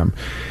together for them.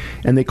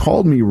 And they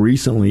called me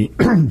recently,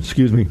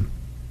 excuse me,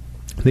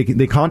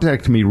 they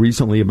contacted me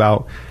recently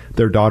about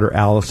their daughter,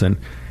 Allison.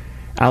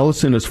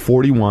 Allison is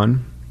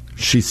 41.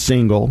 She's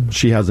single.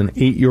 She has an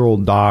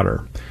 8-year-old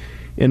daughter.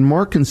 And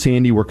Mark and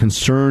Sandy were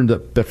concerned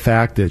at the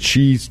fact that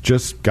she's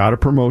just got a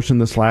promotion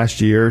this last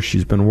year.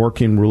 She's been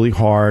working really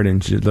hard,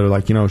 and they're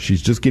like,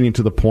 she's just getting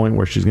to the point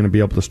where she's going to be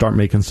able to start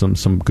making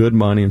some good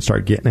money and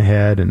start getting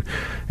ahead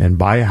and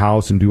buy a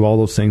house and do all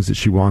those things that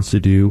she wants to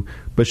do.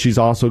 But she's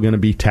also going to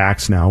be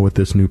taxed now with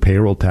this new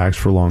payroll tax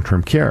for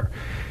long-term care.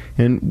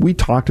 And we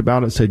talked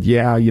about it, said,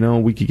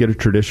 we could get a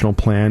traditional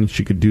plan.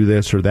 She could do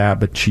this or that,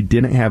 but she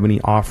didn't have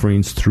any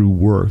offerings through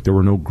work. There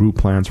were no group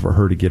plans for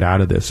her to get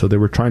out of this. So they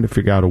were trying to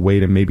figure out a way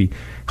to maybe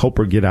help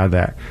her get out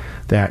of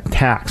that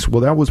tax.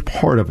 Well, that was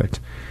part of it.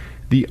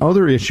 The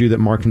other issue that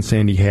Mark and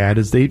Sandy had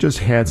is they just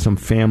had some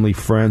family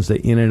friends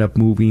that ended up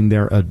moving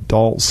their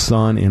adult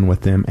son in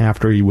with them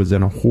after he was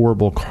in a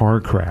horrible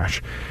car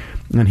crash.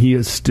 And he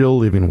is still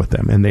living with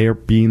them, and they are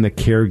being the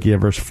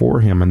caregivers for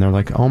him. And they're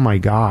like, oh, my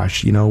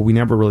gosh, we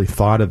never really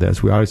thought of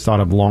this. We always thought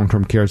of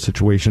long-term care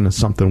situation as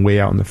something way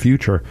out in the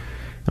future.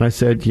 And I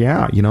said,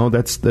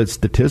 that's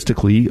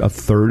statistically a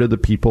third of the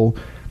people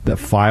that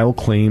file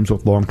claims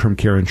with long-term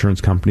care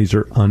insurance companies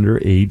are under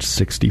age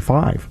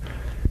 65.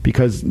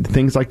 Because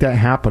things like that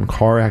happen,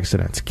 car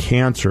accidents,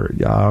 cancer,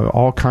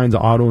 all kinds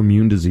of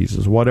autoimmune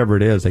diseases, whatever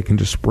it is, they can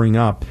just spring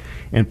up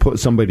and put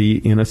somebody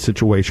in a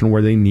situation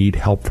where they need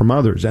help from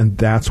others. And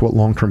that's what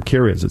long-term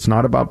care is. It's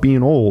not about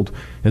being old.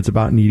 It's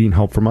about needing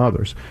help from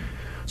others.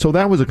 So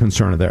that was a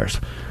concern of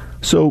theirs.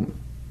 So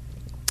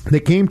they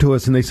came to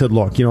us and they said,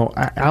 look,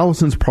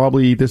 Allison's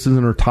probably, this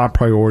isn't her top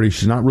priority.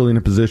 She's not really in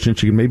a position.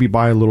 She can maybe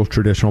buy a little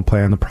traditional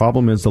plan. The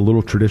problem is the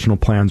little traditional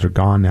plans are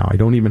gone now. I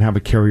don't even have a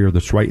carrier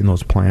that's writing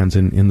those plans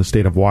in the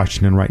state of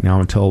Washington right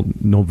now until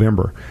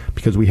November,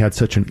 because we had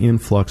such an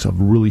influx of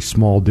really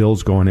small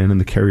deals going in,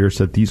 and the carrier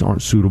said these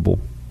aren't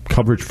suitable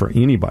coverage for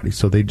anybody.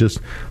 So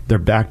they're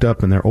backed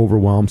up and they're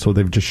overwhelmed. So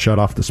they've just shut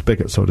off the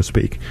spigot, so to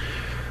speak.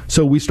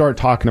 So we started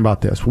talking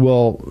about this.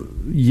 Well,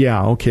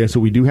 okay,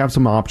 so we do have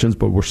some options,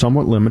 but we're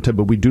somewhat limited,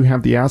 but we do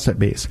have the asset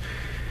base.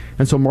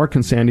 And so Mark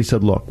and Sandy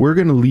said, look, we're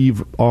going to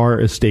leave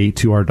our estate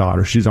to our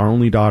daughter. She's our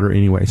only daughter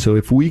anyway. So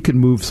if we could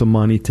move some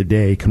money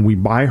today, can we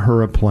buy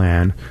her a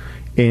plan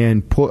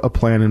and put a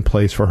plan in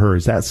place for her?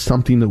 Is that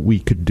something that we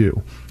could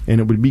do?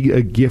 And it would be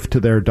a gift to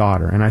their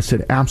daughter. And I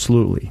said,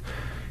 absolutely.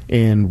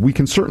 And we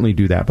can certainly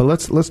do that. But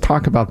let's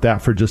talk about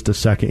that for just a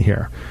second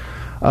here.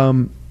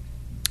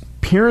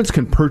 Parents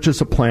can purchase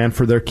a plan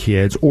for their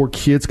kids, or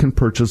kids can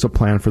purchase a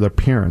plan for their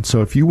parents.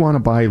 So if you want to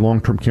buy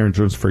long-term care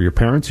insurance for your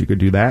parents, you could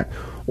do that,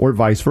 or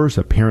vice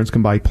versa. Parents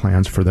can buy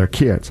plans for their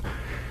kids.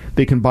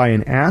 They can buy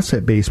an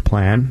asset-based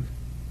plan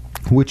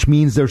which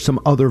means there's some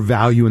other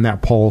value in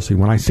that policy.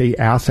 When I say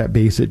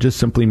asset-based, it just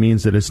simply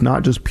means that it's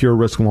not just pure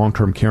risk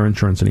long-term care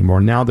insurance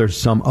anymore. Now there's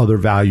some other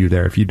value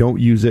there. If you don't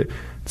use it,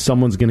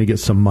 someone's going to get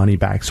some money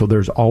back. So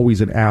there's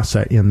always an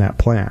asset in that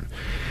plan.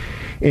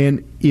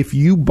 And if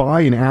you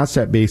buy an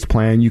asset-based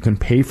plan, you can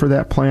pay for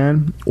that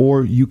plan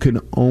or you can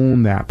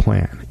own that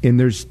plan. And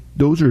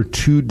those are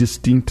two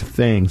distinct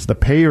things. The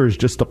payer is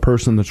just the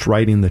person that's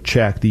writing the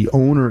check. The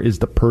owner is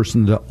the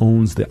person that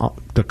owns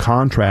the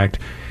contract.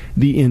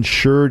 The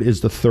insured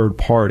is the third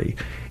party.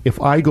 If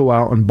I go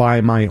out and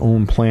buy my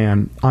own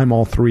plan, I'm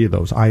all three of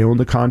those. I own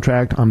the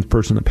contract, I'm the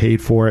person that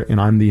paid for it, and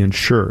I'm the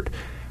insured.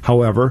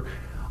 However,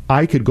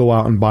 I could go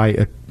out and buy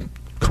a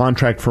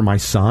contract for my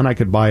son. I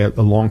could buy a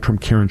long-term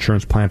care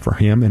insurance plan for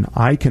him, and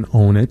I can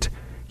own it.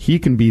 He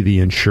can be the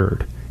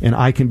insured, and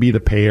I can be the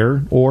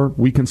payer, or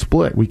we can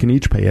split. We can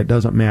each pay. It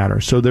doesn't matter.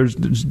 So there's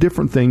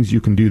different things you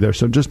can do there.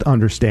 So just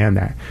understand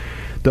that.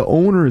 The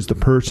owner is the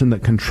person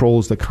that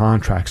controls the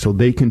contract, so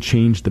they can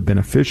change the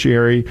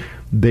beneficiary.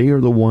 They are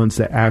the ones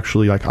that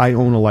actually, like I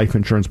own a life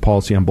insurance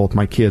policy on both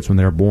my kids. When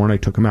they were born, I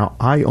took them out.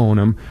 I own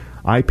them.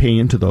 I pay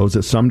into those.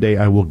 That someday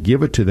I will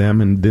give it to them,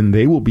 and then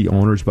they will be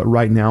owners. But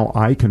right now,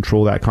 I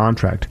control that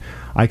contract.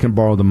 I can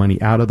borrow the money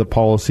out of the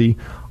policy.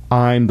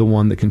 I'm the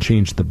one that can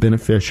change the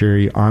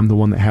beneficiary. I'm the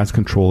one that has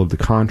control of the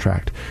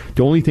contract.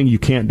 The only thing you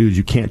can't do is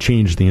you can't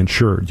change the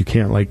insured. You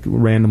can't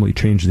randomly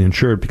change the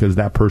insured because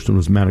that person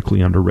was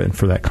medically underwritten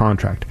for that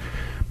contract.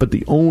 But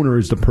the owner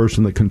is the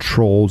person that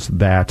controls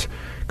that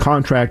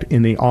contract,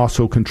 and they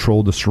also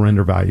control the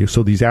surrender value.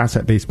 So these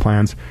asset-based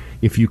plans,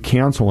 if you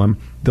cancel them,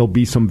 there'll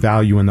be some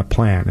value in the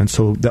plan. And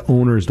so the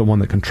owner is the one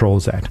that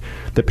controls that.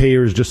 The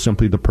payer is just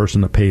simply the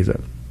person that pays it.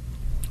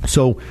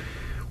 So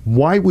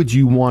why would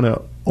you want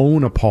to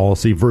own a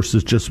policy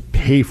versus just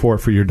pay for it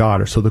for your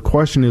daughter? So the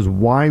question is,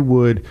 why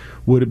would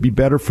it be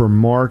better for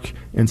Mark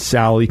and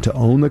Sally to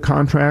own the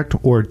contract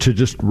or to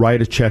just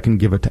write a check and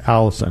give it to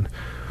Allison?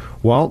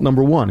 Well,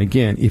 number one,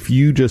 again, if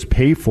you just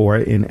pay for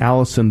it and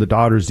Allison, the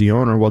daughter's the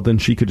owner, well, then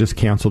she could just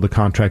cancel the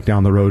contract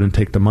down the road and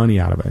take the money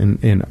out of it.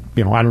 And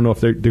I don't know if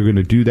they're going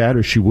to do that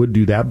or she would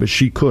do that, but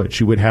she could.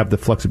 She would have the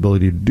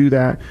flexibility to do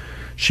that.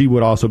 She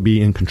would also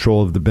be in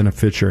control of the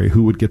beneficiary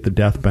who would get the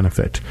death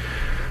benefit.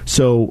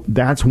 So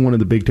that's one of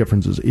the big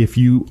differences. If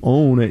you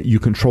own it, you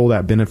control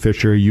that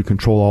beneficiary, you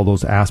control all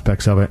those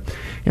aspects of it.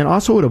 And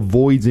also it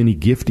avoids any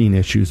gifting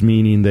issues,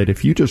 meaning that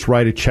if you just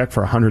write a check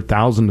for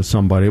 $100,000 to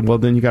somebody, well,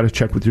 then you got to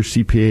check with your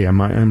CPA. Am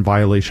I in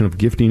violation of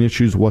gifting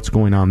issues? What's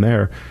going on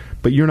there?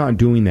 But you're not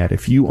doing that.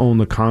 If you own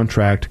the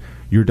contract,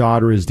 your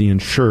daughter is the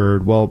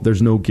insured, well,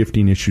 there's no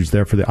gifting issues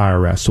there for the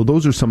IRS. So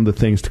those are some of the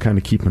things to kind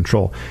of keep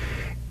control.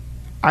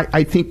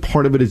 I think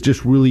part of it is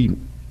just really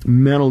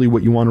mentally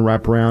what you want to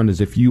wrap around is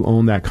if you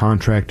own that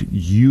contract,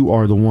 you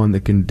are the one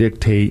that can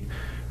dictate,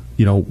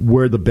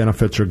 where the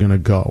benefits are going to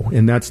go.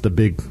 And that's the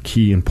big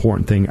key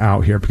important thing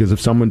out here, because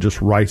if someone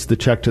just writes the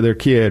check to their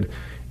kid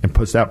and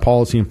puts that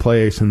policy in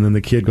place and then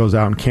the kid goes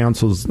out and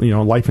cancels,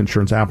 life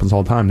insurance happens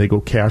all the time. They go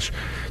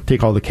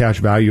take all the cash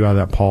value out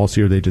of that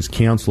policy or they just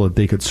cancel it.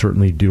 They could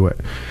certainly do it.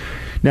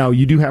 Now,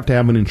 you do have to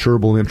have an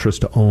insurable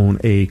interest to own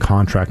a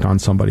contract on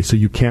somebody. So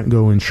you can't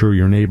go insure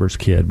your neighbor's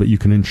kid, but you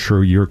can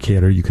insure your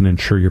kid or you can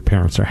insure your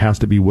parents. There has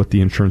to be what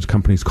the insurance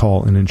companies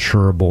call an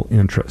insurable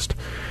interest.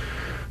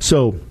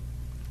 So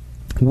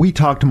we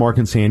talked to Mark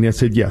and Sandy. I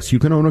said, yes, you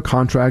can own a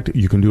contract.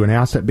 You can do an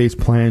asset-based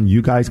plan.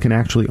 You guys can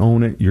actually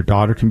own it. Your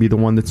daughter can be the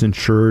one that's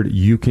insured.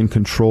 You can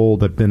control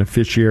the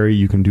beneficiary.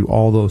 You can do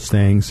all those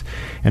things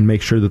and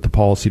make sure that the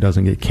policy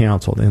doesn't get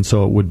canceled. And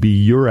so it would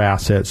be your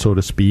asset, so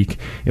to speak.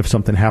 If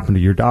something happened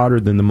to your daughter,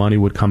 then the money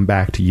would come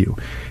back to you.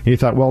 And you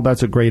thought, well,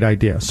 that's a great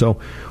idea. So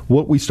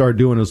what we started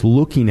doing is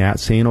looking at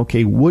saying,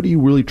 okay, what are you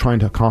really trying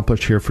to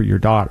accomplish here for your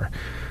daughter?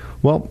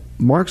 Well,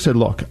 Mark said,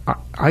 look,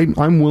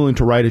 I'm willing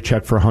to write a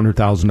check for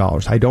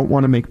 $100,000. I don't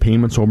want to make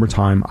payments over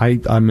time.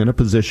 I'm in a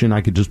position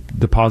I could just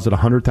deposit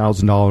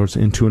 $100,000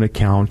 into an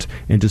account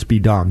and just be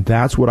done.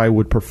 That's what I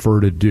would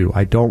prefer to do.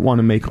 I don't want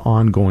to make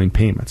ongoing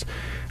payments.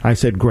 I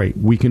said, great,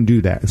 we can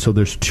do that. And so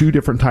there's two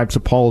different types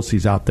of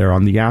policies out there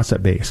on the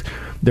asset base.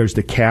 There's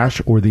the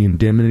cash or the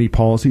indemnity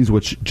policies,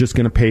 which just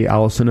going to pay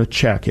Allison a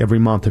check every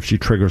month if she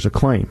triggers a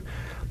claim.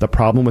 The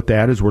problem with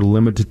that is we're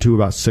limited to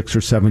about 6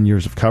 or 7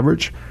 years of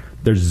coverage.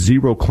 There's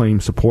zero claim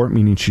support,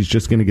 meaning she's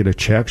just going to get a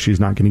check. She's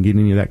not going to get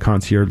any of that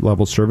concierge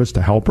level service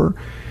to help her.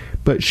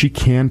 But she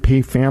can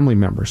pay family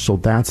members. So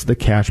that's the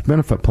cash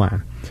benefit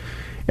plan.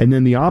 And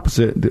then the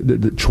opposite,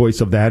 the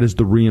choice of that is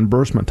the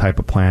reimbursement type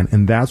of plan.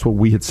 And that's what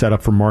we had set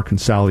up for Mark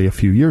and Sally a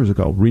few years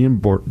ago.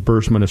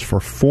 Reimbursement is for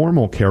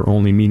formal care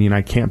only, meaning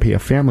I can't pay a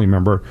family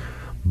member,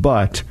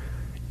 but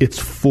it's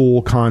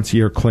full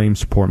concierge claim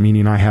support,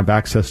 meaning I have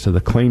access to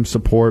the claim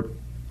support,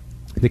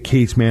 the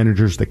case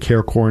managers, the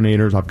care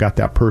coordinators. I've got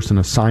that person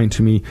assigned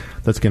to me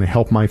that's going to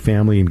help my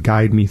family and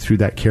guide me through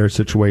that care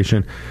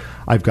situation.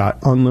 I've got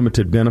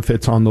unlimited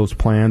benefits on those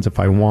plans if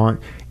I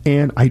want,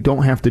 and I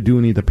don't have to do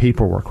any of the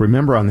paperwork.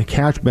 Remember, on the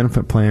cash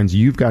benefit plans,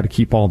 you've got to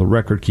keep all the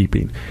record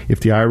keeping. If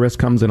the IRS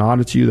comes and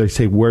audits you, they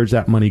say, where's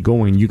that money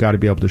going? You got to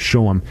be able to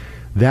show them.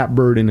 that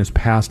burden is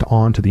passed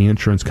on to the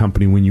insurance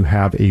company when you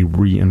have a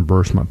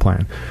reimbursement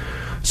plan.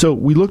 So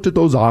we looked at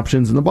those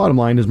options, and the bottom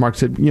line is Mark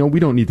said, we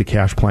don't need the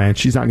cash plan.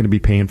 She's not going to be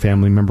paying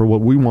family member. What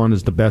we want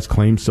is the best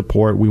claim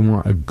support. We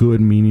want a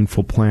good,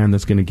 meaningful plan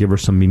that's going to give her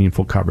some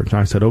meaningful coverage.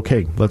 And I said,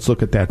 okay, let's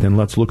look at that then.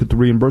 Let's look at the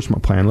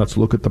reimbursement plan. Let's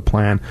look at the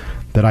plan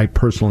that I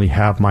personally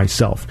have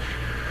myself.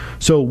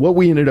 So what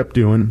we ended up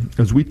doing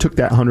is we took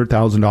that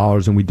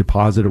 $100,000 and we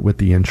deposited it with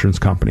the insurance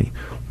company.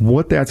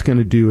 What that's going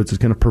to do is it's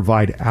going to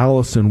provide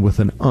Allison with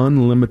an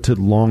unlimited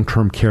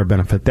long-term care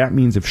benefit. That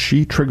means if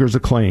she triggers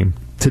a claim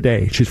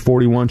today, she's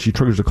 41, she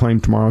triggers a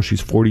claim tomorrow, she's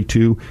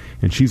 42,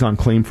 and she's on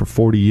claim for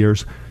 40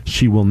 years,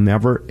 she will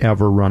never,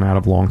 ever run out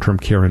of long-term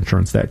care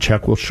insurance. That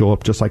check will show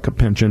up just like a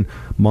pension,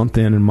 month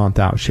in and month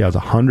out. She has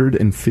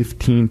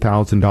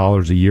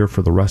 $115,000 a year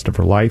for the rest of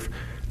her life.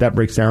 That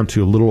breaks down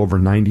to a little over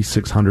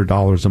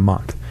 $9,600 a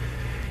month.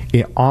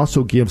 It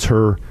also gives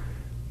her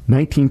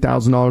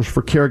 $19,000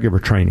 for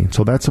caregiver training.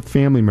 So that's if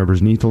family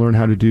members need to learn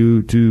how to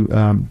do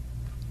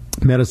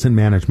medicine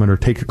management or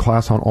take a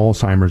class on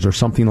Alzheimer's or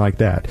something like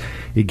that.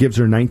 It gives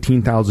her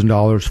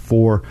 $19,000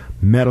 for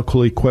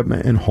medical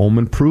equipment and home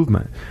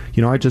improvement.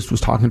 I just was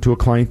talking to a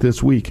client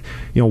this week.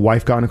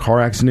 Wife got in a car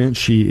accident.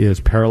 She is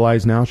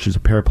paralyzed now. She's a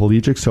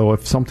paraplegic. So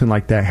if something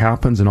like that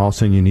happens and all of a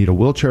sudden you need a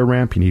wheelchair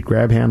ramp, you need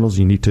grab handles,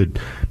 you need to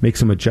make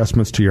some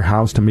adjustments to your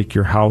house to make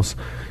your house,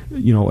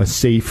 a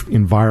safe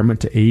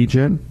environment to age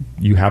in,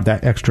 you have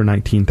that extra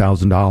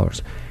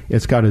 $19,000.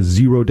 It's got a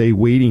 0-day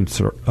waiting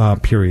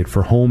period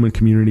for home and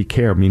community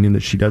care, meaning that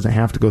she doesn't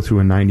have to go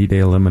through a 90-day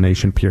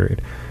elimination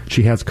period.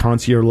 She has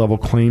concierge-level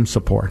claim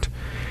support.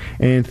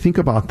 And think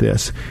about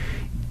this.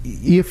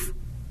 If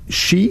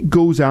she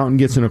goes out and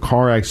gets in a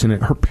car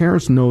accident, her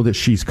parents know that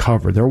she's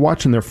covered. They're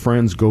watching their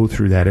friends go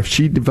through that. If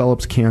she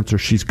develops cancer,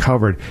 she's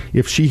covered.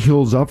 If she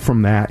heals up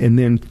from that and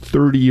then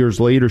 30 years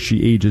later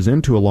she ages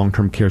into a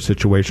long-term care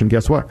situation,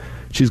 guess what?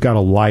 She's got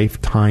a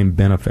lifetime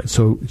benefit.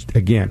 So,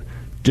 again,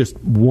 just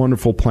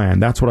wonderful plan.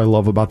 That's what I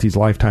love about these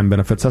lifetime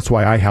benefits. That's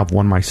why I have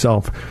one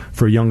myself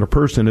for a younger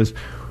person is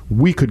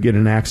we could get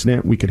an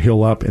accident, we could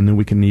heal up, and then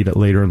we can need it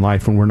later in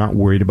life, and we're not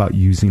worried about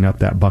using up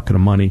that bucket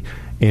of money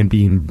and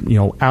being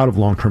out of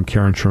long-term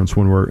care insurance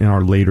when we're in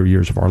our later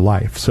years of our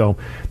life. So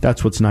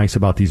that's what's nice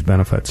about these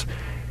benefits.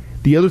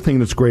 The other thing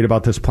that's great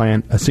about this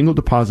plan, a single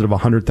deposit of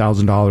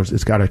 $100,000,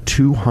 it's got a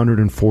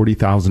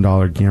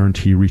 $240,000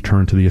 guarantee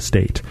return to the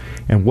estate.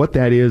 And what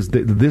that is,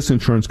 this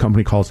insurance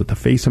company calls it the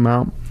face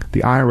amount.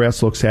 The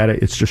IRS looks at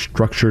it, it's just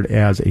structured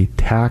as a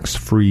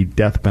tax-free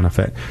death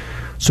benefit.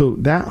 So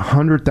that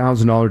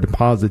 $100,000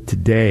 deposit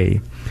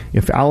today,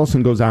 if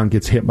Allison goes out and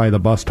gets hit by the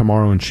bus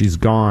tomorrow and she's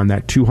gone,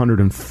 that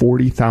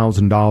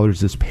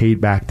 $240,000 is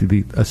paid back to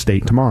the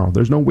estate tomorrow.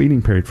 There's no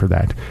waiting period for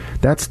that.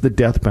 That's the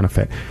death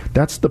benefit.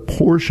 That's the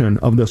portion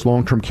of this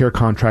long-term care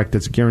contract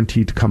that's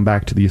guaranteed to come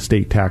back to the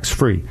estate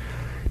tax-free.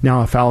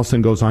 Now, if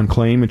Allison goes on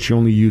claim and she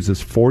only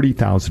uses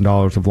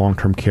 $40,000 of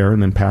long-term care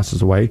and then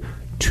passes away,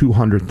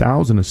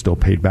 $200,000 is still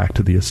paid back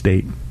to the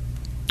estate.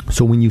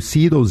 So when you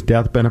see those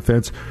death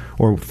benefits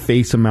or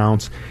face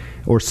amounts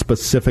or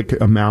specific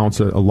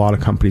amounts, a lot of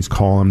companies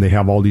call them, they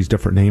have all these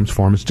different names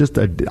for them. It's just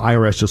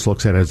IRS just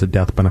looks at it as a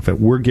death benefit.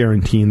 We're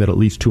guaranteeing that at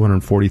least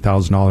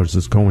 $240,000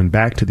 is going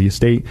back to the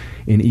estate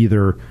in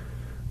either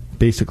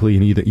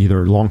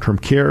long-term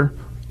care,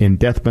 in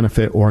death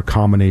benefit, or a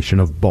combination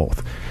of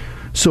both.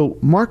 So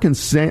Mark and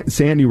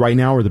Sandy right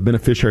now are the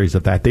beneficiaries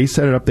of that. They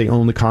set it up. They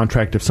own the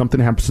contract. If something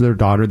happens to their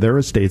daughter, their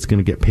estate's going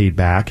to get paid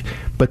back.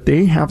 But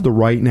they have the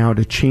right now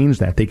to change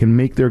that. They can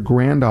make their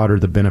granddaughter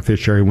the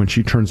beneficiary when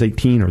she turns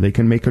 18, or they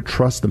can make a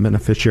trust the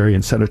beneficiary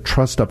and set a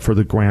trust up for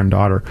the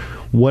granddaughter.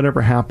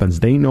 Whatever happens,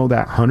 they know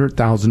that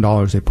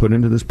 $100,000 they put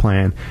into this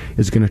plan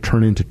is going to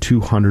turn into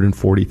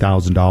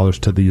 $240,000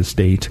 to the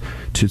estate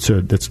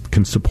that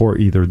can support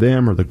either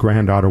them or the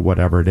granddaughter,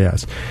 whatever it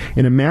is.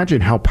 And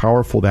imagine how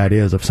powerful that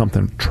is if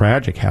something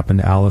tragic happened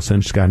to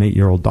Allison. She's got an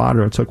 8-year-old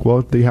daughter. It's like,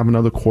 well, they have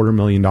another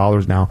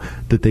 $250,000 now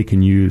that they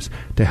can use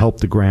to help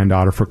the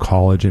granddaughter for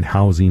college and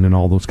housing and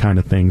all those kind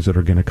of things that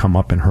are going to come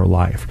up in her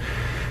life.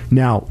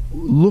 Now,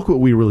 look what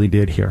we really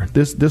did here.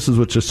 This is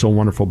what's just so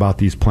wonderful about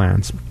these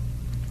plans.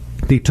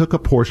 They took a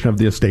portion of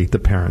the estate, the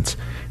parents,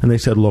 and they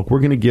said, look,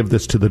 we're going to give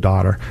this to the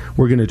daughter.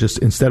 We're going to just,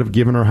 instead of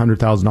giving her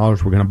 $100,000,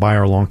 we're going to buy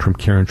her long-term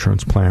care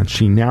insurance plan.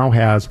 She now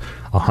has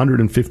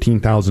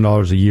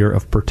 $115,000 a year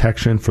of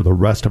protection for the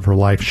rest of her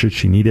life should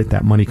she need it.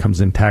 That money comes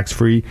in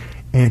tax-free,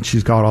 and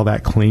she's got all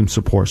that claim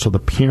support. So the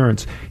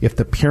parents, if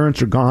the parents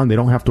are gone, they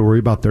don't have to worry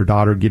about their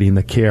daughter getting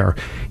the care.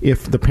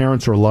 If the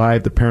parents are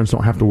alive, the parents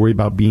don't have to worry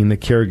about being the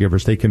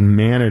caregivers. They can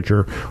manage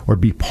or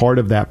be part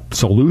of that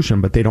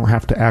solution, but they don't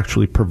have to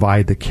actually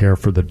provide the care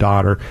for the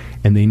daughter.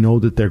 And they know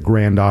that their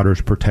granddaughter is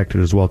protected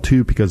as well,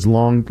 too, because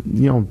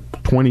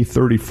 20,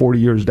 30, 40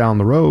 years down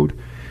the road,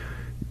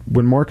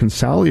 when Mark and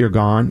Sally are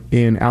gone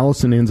and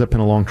Allison ends up in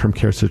a long-term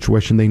care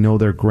situation, they know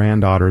their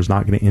granddaughter is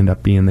not going to end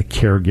up being the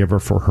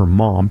caregiver for her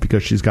mom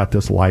because she's got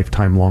this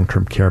lifetime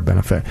long-term care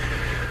benefit.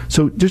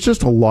 So there's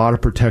just a lot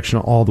of protection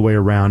all the way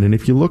around. And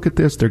if you look at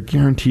this, they're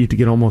guaranteed to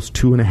get almost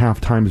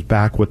 2.5 times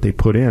back what they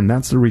put in.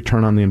 That's the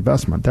return on the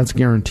investment. That's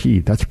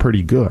guaranteed. That's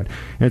pretty good.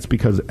 And it's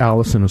because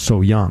Allison is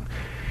so young.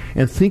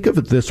 And think of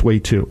it this way,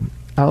 too.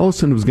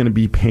 Allison was going to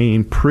be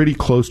paying pretty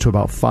close to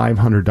about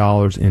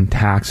 $500 in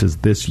taxes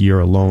this year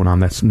alone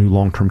on this new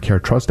Long-Term Care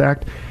Trust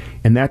Act.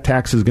 And that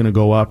tax is going to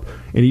go up.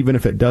 And even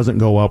if it doesn't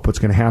go up, what's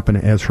going to happen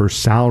as her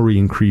salary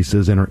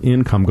increases and her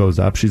income goes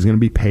up, she's going to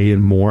be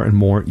paying more and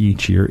more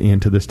each year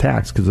into this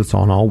tax because it's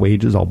on all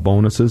wages, all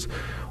bonuses,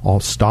 all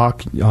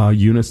stock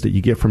units that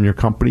you get from your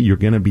company, you're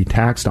going to be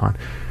taxed on.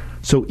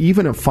 So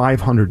even at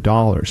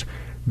 $500,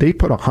 they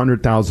put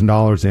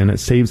 $100,000 in. It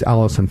saves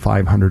Allison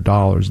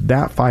 $500.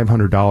 That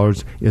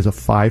 $500 is a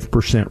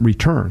 5%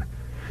 return.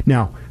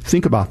 Now,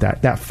 think about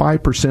that. That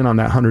 5% on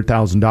that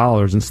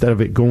 $100,000, instead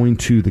of it going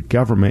to the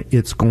government,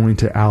 it's going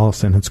to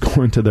Allison. It's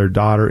going to their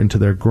daughter and to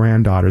their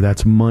granddaughter.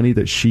 That's money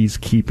that she's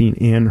keeping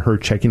in her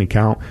checking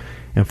account.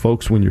 And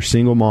folks, when you're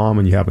single mom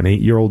and you have an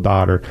 8-year-old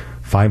daughter,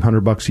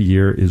 $500 a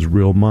year is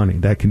real money.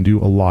 That can do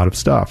a lot of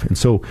stuff. And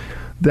so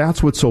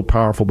that's what's so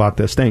powerful about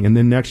this thing. And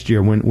then next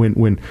year,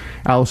 when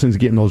Allison's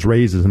getting those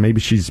raises, and maybe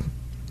she's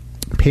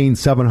paying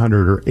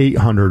 $700 or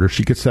 $800, or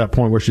she gets to that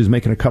point where she's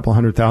making a couple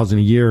 $100,000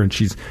 a year, and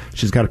she's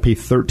got to pay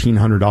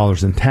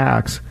 $1,300 in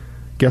tax.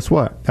 Guess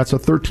what? That's a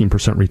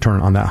 13% return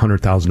on that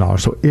 $100,000.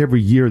 So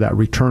every year, that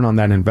return on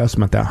that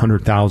investment, that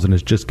 $100,000,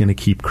 is just going to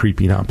keep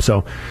creeping up.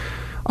 So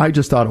I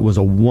just thought it was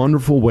a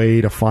wonderful way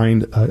to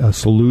find a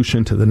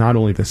solution to not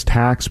only this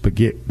tax, but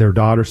get their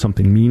daughter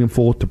something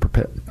meaningful to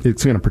protect.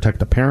 It's going to protect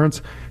the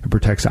parents. It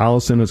protects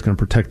Allison. It's going to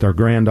protect their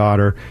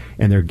granddaughter,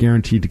 and they're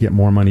guaranteed to get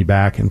more money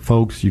back. And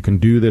folks, you can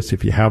do this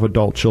if you have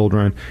adult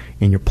children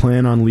and you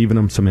plan on leaving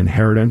them some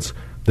inheritance.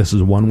 This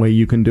is one way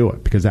you can do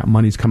it because that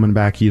money's coming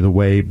back either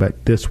way,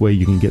 but this way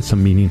you can get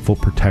some meaningful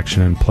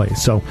protection in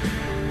place. So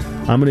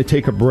I'm going to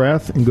take a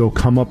breath and go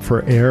come up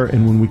for air,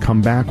 and when we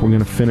come back, we're going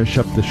to finish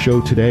up the show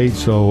today,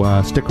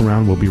 so stick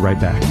around. We'll be right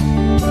back.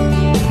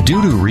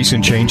 Due to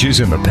recent changes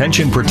in the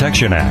Pension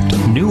Protection Act,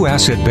 new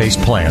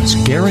asset-based plans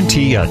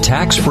guarantee a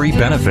tax-free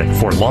benefit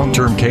for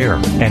long-term care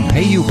and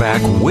pay you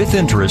back with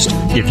interest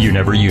if you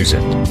never use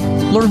it.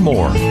 Learn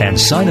more and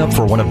sign up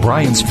for one of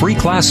Brian's free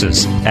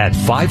classes at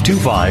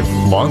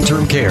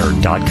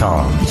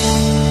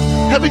 525longtermcare.com.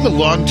 Having a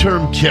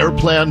long-term care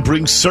plan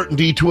brings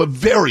certainty to a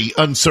very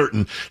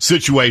uncertain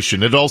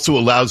situation. It also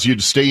allows you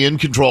to stay in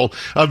control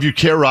of your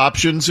care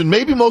options, and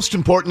maybe most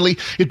importantly,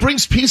 it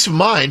brings peace of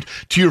mind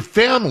to your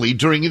family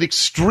during an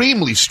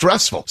extremely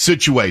stressful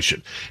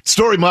situation.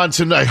 Story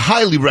Monson, I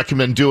highly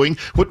recommend doing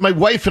what my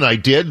wife and I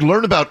did,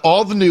 learn about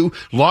all the new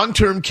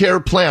long-term care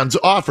plans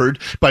offered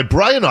by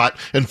Brian Ott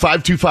and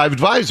 525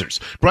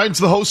 Advisors. Brian's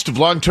the host of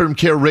Long-Term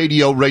Care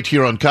Radio right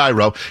here on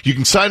Cairo. You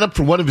can sign up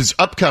for one of his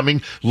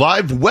upcoming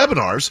live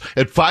webinars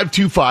at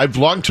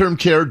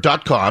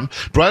 525longtermcare.com.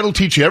 Brian will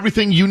teach you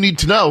everything you need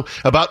to know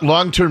about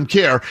long-term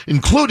care,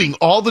 including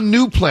all the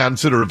new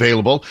plans that are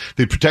available.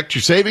 They protect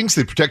your savings,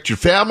 they protect your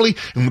family,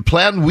 and the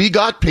plan we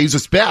got pays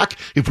us back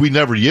if we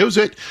never use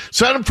it.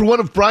 Sign up for one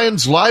of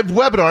Brian's live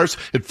webinars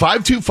at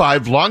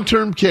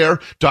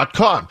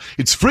 525longtermcare.com.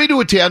 It's free to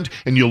attend,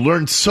 and you'll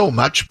learn so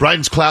much.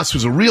 Brian's class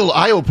was a real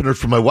eye-opener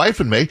for my wife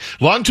and me.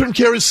 Long-term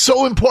care is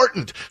so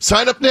important.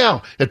 Sign up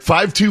now at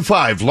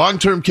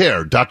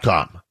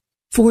 525longtermcare.com.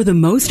 For the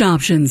most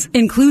options,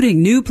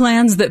 including new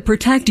plans that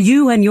protect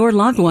you and your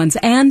loved ones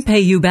and pay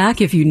you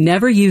back if you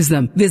never use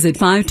them, visit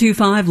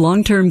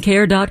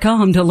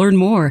 525longtermcare.com to learn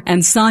more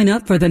and sign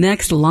up for the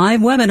next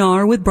live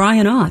webinar with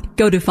Brian Ott.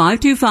 Go to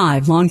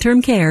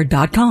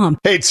 525longtermcare.com.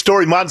 Hey, it's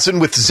Story Monson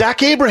with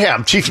Zach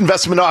Abraham, Chief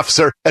Investment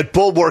Officer at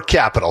Bulwark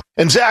Capital.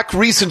 And Zach,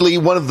 recently,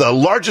 one of the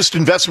largest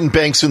investment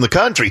banks in the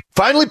country,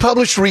 finally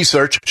published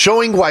research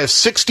showing why a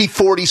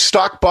 60-40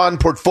 stock bond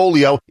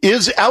portfolio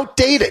is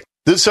outdated.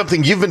 This is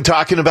something you've been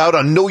talking about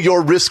on Know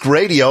Your Risk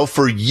Radio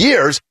for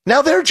years.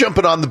 Now they're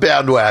jumping on the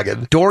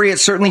bandwagon. Dory, it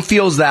certainly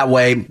feels that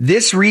way.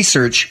 This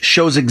research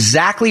shows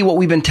exactly what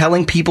we've been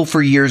telling people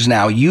for years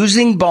now.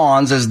 Using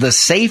bonds as the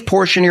safe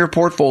portion of your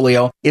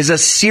portfolio is a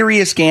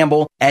serious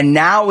gamble, and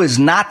now is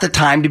not the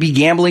time to be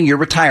gambling your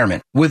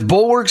retirement. With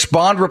Bulwark's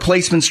bond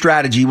replacement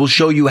strategy, we'll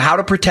show you how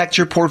to protect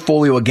your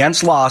portfolio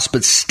against loss,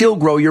 but still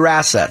grow your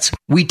assets.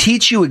 We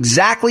teach you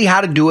exactly how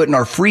to do it in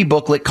our free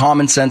booklet,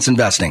 Common Sense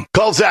Investing.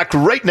 Call Zach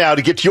right now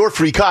to get your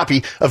free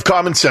copy of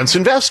Common Sense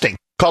Investing.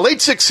 Call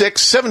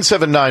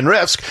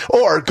 866-779-RISK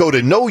or go to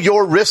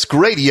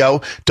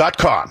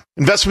knowyourriskradio.com.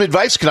 Investment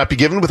advice cannot be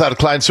given without a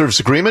client service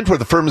agreement where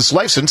the firm is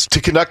licensed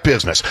to conduct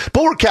business.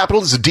 Bulwark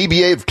Capital is a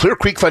DBA of Clear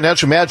Creek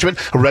Financial Management,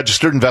 a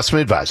registered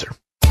investment advisor.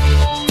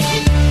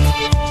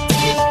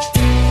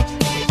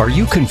 Are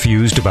you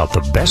confused about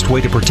the best way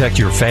to protect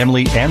your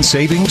family and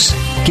savings?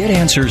 Get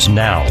answers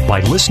now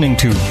by listening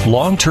to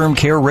Long-Term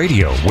Care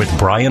Radio with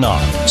Brian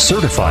Ott,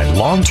 certified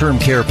long-term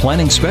care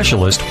planning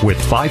specialist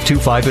with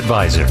 525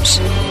 Advisors.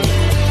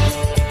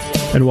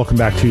 And welcome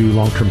back to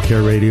Long-Term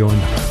Care Radio,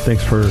 and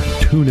thanks for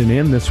tuning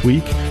in this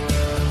week.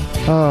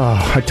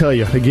 I tell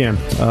you, again,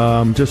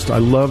 I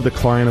love the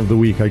client of the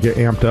week. I get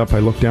amped up. I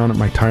look down at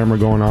my timer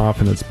going off,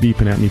 and it's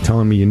beeping at me,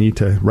 telling me you need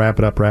to wrap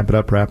it up,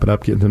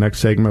 get into the next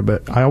segment.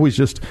 But I always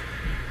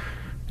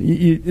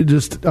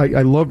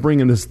I love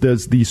bringing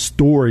these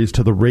stories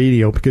to the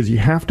radio, because you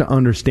have to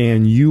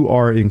understand you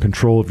are in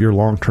control of your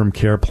long-term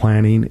care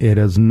planning. It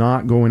is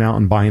not going out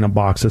and buying a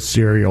box of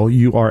cereal.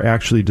 You are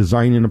actually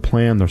designing a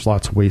plan. There's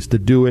lots of ways to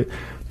do it.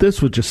 This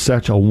was just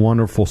such a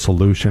wonderful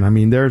solution. I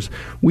mean,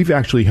 we've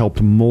actually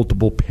helped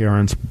multiple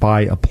parents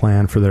buy a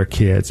plan for their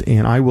kids,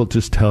 and I will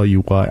just tell you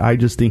what, I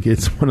just think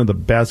it's one of the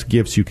best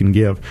gifts you can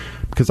give,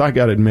 because I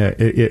got to admit,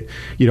 35,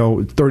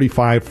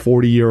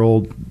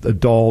 40-year-old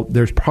adult,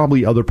 there's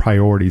probably other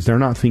priorities. They're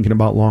not thinking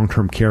about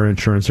long-term care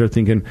insurance. They're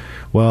thinking,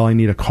 well, I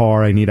need a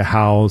car, I need a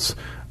house,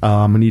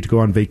 I need to go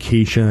on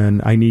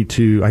vacation, I need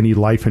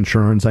life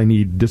insurance, I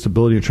need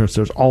disability insurance.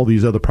 There's all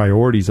these other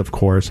priorities, of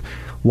course.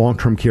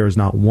 Long-term care is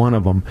not one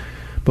of them.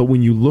 But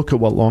when you look at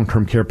what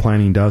long-term care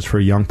planning does for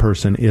a young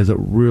person, is it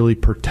really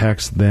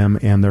protects them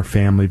and their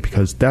family,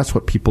 because that's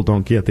what people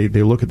don't get. They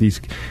look at these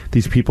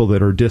people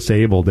that are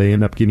disabled. They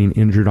end up getting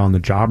injured on the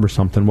job or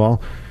something. Well,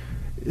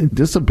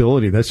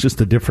 disability, that's just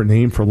a different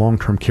name for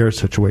long-term care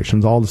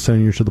situations. All of a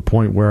sudden, you're to the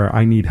point where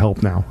I need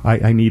help now.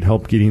 I need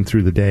help getting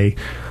through the day.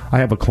 I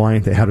have a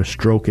client that had a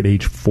stroke at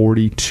age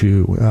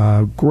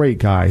 42. Great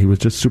guy. He was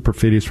just super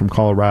fit. He's from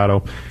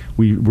Colorado.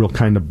 We real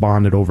kind of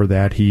bonded over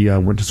that. He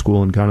went to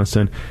school in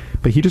Gunnison.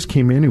 But he just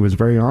came in. He was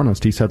very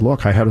honest. He said,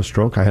 look, I had a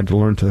stroke. I had to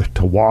learn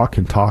to walk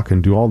and talk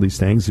and do all these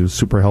things. He was a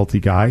super healthy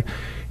guy.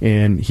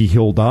 And he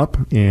healed up,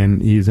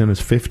 and he's in his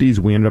 50s.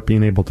 We ended up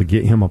being able to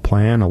get him a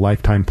plan, a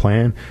lifetime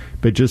plan.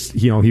 But just,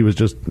 he was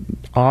just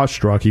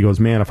awestruck. He goes,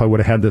 man, if I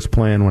would have had this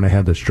plan when I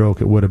had the stroke,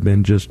 it would have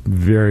been just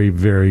very,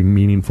 very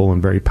meaningful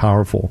and very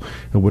powerful.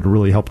 It would have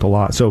really helped a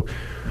lot. So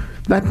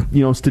that,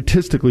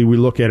 statistically, we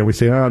look at it and we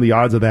say, the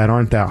odds of that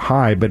aren't that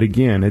high. But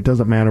again, it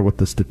doesn't matter what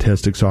the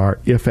statistics are.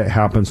 If it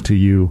happens to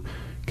you,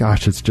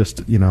 gosh, it's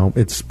just,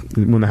 it's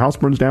when the house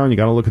burns down, you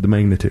got to look at the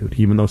magnitude,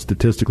 even though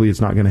statistically it's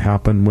not going to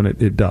happen when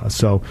it does.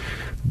 So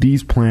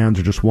these plans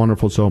are just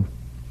wonderful. So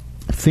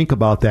think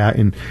about that.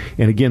 And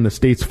again, the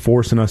state's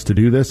forcing us to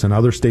do this, and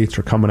other states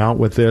are coming out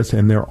with this.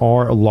 And there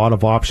are a lot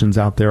of options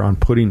out there on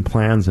putting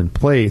plans in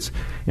place.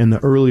 And the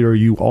earlier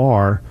you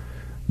are,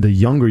 the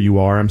younger you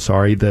are,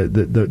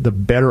 the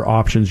better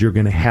options you're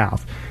going to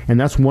have. And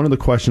that's one of the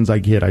questions I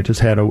get. I just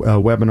had a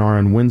webinar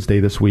on Wednesday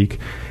this week,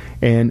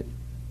 and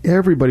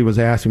everybody was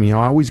asking me,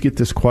 I always get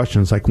this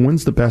question. It's like,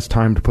 when's the best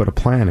time to put a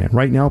plan in?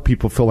 Right now,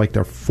 people feel like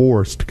they're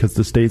forced because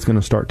the state's going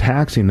to start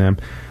taxing them.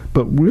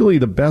 But really,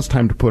 the best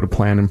time to put a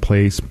plan in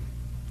place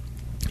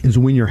is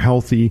when you're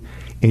healthy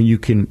and you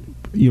can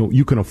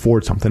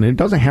afford something. And it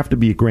doesn't have to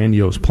be a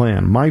grandiose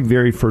plan. My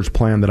very first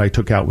plan that I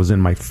took out was in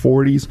my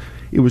 40s.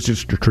 It was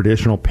just a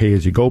traditional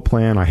pay-as-you-go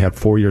plan. I had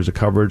 4 years of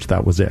coverage.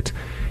 That was it.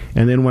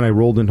 And then when I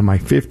rolled into my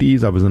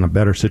 50s, I was in a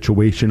better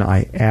situation.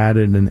 I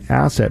added an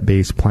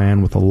asset-based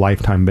plan with a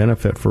lifetime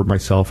benefit for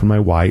myself and my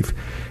wife.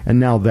 And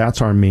now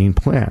that's our main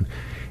plan.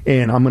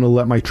 And I'm going to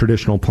let my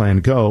traditional plan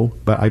go,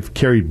 but I've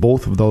carried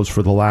both of those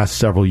for the last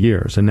several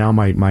years. And now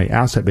my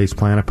asset-based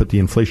plan, I put the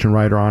inflation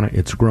rider on it.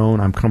 It's grown.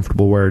 I'm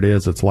comfortable where it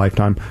is. It's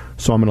lifetime.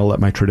 So I'm going to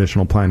let my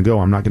traditional plan go.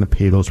 I'm not going to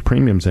pay those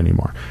premiums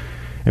anymore.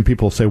 And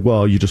people say,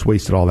 well, you just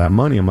wasted all that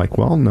money. I'm like,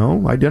 well,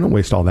 no, I didn't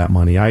waste all that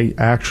money. I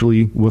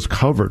actually was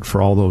covered for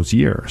all those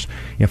years.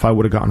 If I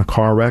would have gotten a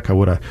car wreck, I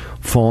would have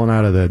fallen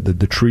out of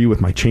the tree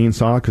with my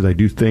chainsaw, because I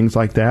do things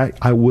like that,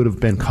 I would have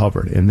been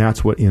covered. And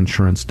that's what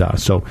insurance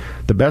does. So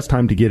the best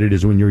time to get it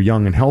is when you're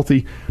young and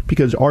healthy,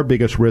 because our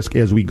biggest risk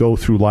as we go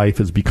through life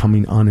is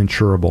becoming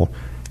uninsurable.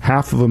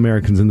 Half of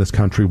Americans in this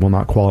country will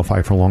not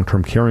qualify for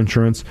long-term care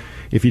insurance.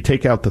 If you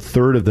take out the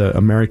third of the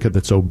America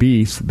that's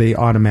obese, they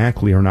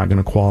automatically are not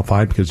going to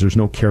qualify, because there's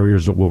no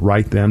carriers that will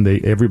write them.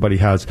 Everybody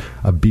has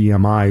a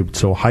BMI,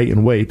 so height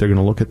and weight, they're going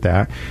to look at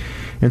that.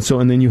 And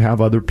then you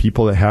have other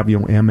people that have,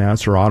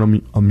 MS or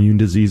autoimmune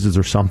diseases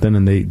or something,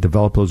 and they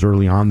develop those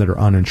early on that are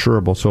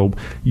uninsurable. So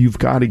you've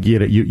got to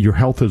get it. Your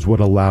health is what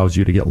allows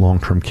you to get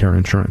long-term care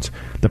insurance.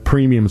 The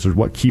premiums are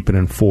what keep it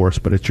in force,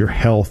 but it's your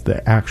health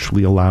that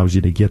actually allows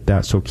you to get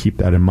that. So keep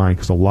that in mind,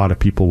 because a lot of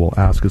people will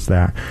ask us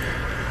that.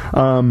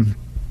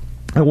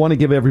 I want to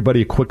give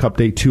everybody a quick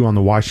update, too, on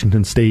the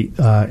Washington State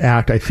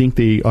Act. I think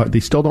they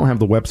still don't have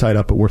the website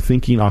up, but we're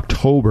thinking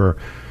October.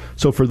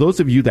 So for those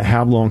of you that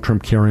have long-term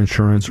care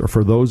insurance, or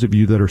for those of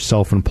you that are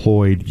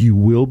self-employed, you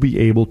will be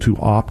able to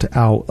opt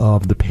out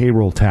of the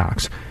payroll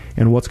tax.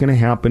 And what's going to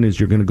happen is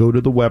you're going to go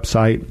to the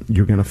website,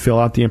 you're going to fill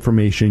out the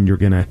information, you're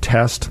going to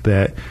attest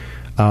that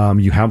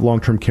you have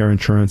long-term care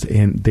insurance,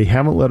 and they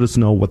haven't let us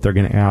know what they're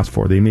going to ask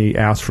for. They're going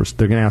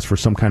to ask for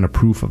some kind of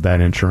proof of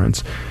that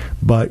insurance,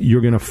 but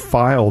you're going to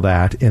file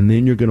that, and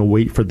then you're going to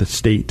wait for the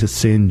state to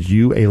send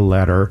you a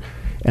letter.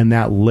 And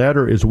that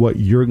letter is what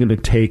you're going to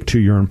take to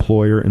your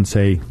employer and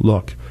say,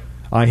 look,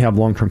 I have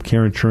long-term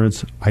care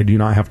insurance. I do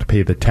not have to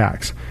pay the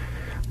tax.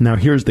 Now,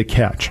 here's the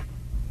catch.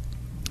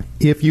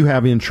 If you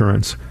have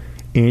insurance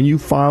and you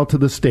file to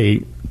the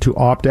state to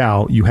opt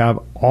out, you have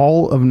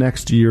all of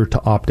next year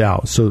to opt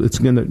out. So it's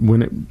going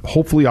to,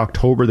 hopefully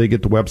October they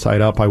get the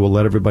website up, I will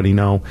let everybody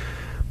know.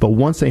 But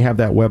once they have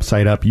that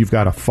website up, you've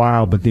got to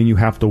file, but then you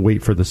have to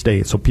wait for the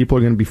state. So people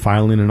are going to be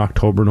filing in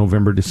October,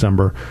 November,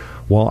 December.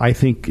 Well, I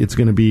think it's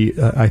going to be,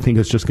 I think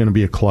it's just going to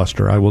be a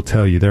cluster. I will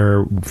tell you,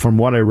 from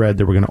what I read,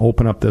 they were going to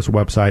open up this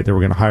website. They were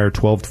going to hire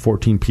 12 to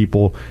 14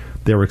 people.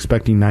 They were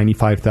expecting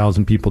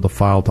 95,000 people to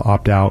file to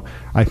opt out.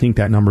 I think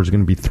that number is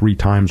going to be 3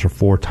 times or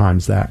 4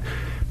 times that,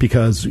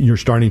 because you're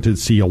starting to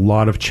see a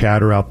lot of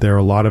chatter out there,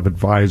 a lot of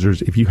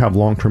advisors. If you have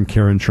long-term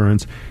care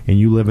insurance and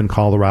you live in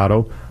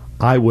Colorado,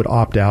 I would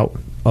opt out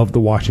of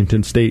the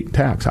Washington state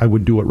tax. I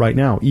would do it right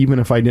now, even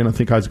if I didn't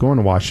think I was going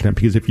to Washington,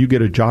 because if you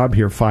get a job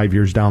here 5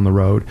 years down the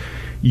road,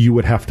 you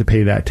would have to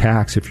pay that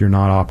tax if you're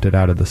not opted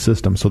out of the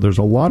system. So there's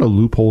a lot of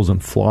loopholes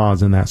and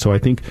flaws in that. So I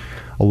think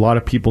a lot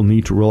of people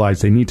need to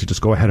realize they need to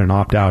just go ahead and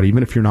opt out.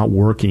 Even if you're not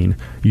working,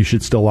 you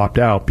should still opt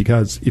out,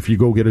 because if you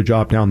go get a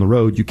job down the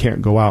road, you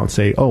can't go out and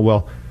say, oh,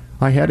 well,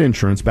 I had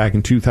insurance back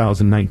in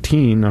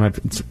 2019 and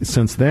I've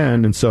since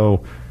then, and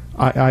so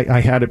I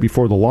had it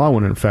before the law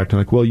went into effect. And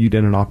like, well, you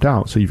didn't opt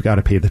out, so you've got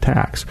to pay the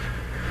tax.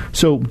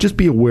 So just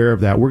be aware of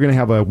that. We're going to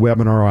have a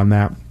webinar on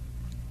that,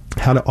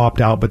 how to opt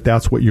out, but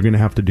that's what you're going to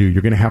have to do.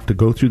 You're going to have to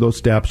go through those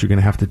steps. You're going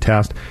to have to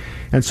test.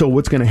 And so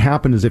what's going to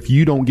happen is if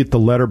you don't get the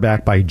letter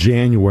back by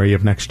January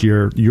of next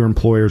year, your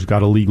employer's got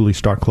to legally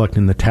start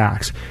collecting the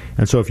tax.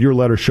 And so if your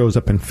letter shows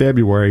up in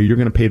February, you're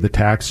going to pay the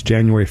tax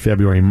January,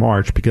 February,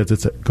 March, because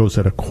it goes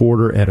at a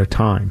quarter at a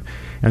time.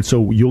 And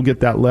so you'll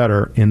get that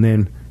letter, and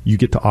then you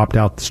get to opt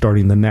out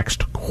starting the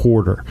next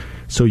quarter.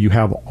 So you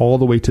have all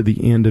the way to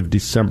the end of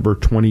December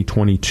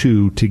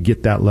 2022 to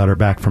get that letter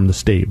back from the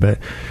state. But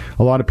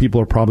a lot of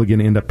people are probably going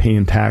to end up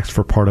paying tax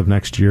for part of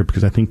next year,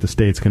 because I think the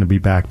state's going to be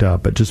backed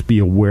up. But just be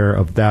aware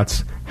of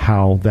that's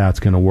how that's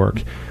going to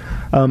work.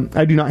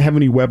 I do not have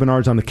any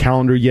webinars on the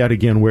calendar yet.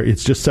 Again, where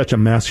it's just such a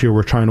mess here.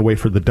 We're trying to wait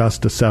for the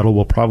dust to settle.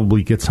 We'll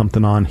probably get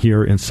something on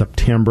here in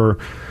September.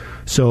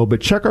 So, but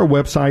check our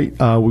website.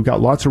 We've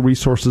got lots of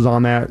resources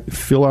on that.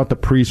 Fill out the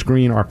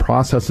pre-screen. Our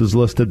process is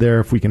listed there.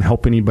 If we can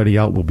help anybody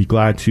out, we'll be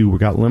glad to. We've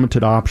got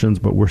limited options,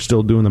 but we're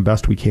still doing the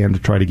best we can to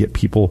try to get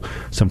people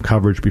some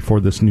coverage before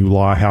this new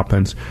law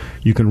happens.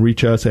 You can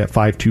reach us at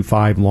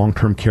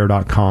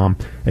 525longtermcare.com.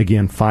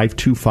 Again,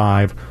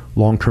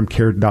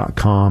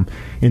 525longtermcare.com.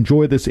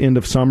 Enjoy this end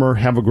of summer.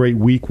 Have a great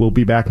week. We'll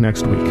be back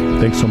next week.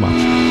 Thanks so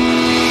much.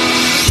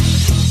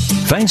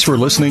 Thanks for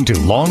listening to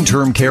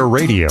Long-Term Care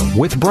Radio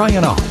with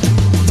Brian Ott.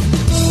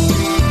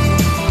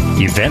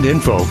 Event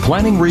info,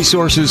 planning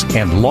resources,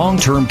 and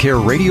long-term care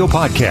radio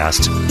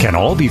podcasts can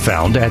all be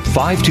found at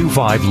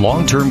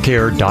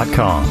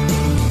 525longtermcare.com.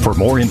 For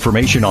more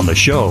information on the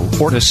show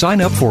or to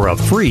sign up for a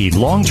free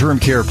long-term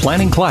care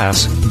planning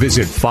class,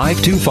 visit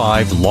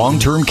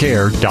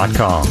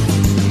 525longtermcare.com.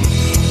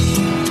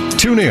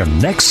 Tune in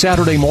next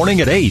Saturday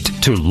morning at 8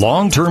 to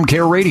Long-Term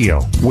Care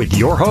Radio with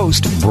your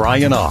host,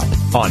 Brian Ott,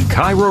 on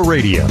Cairo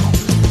Radio.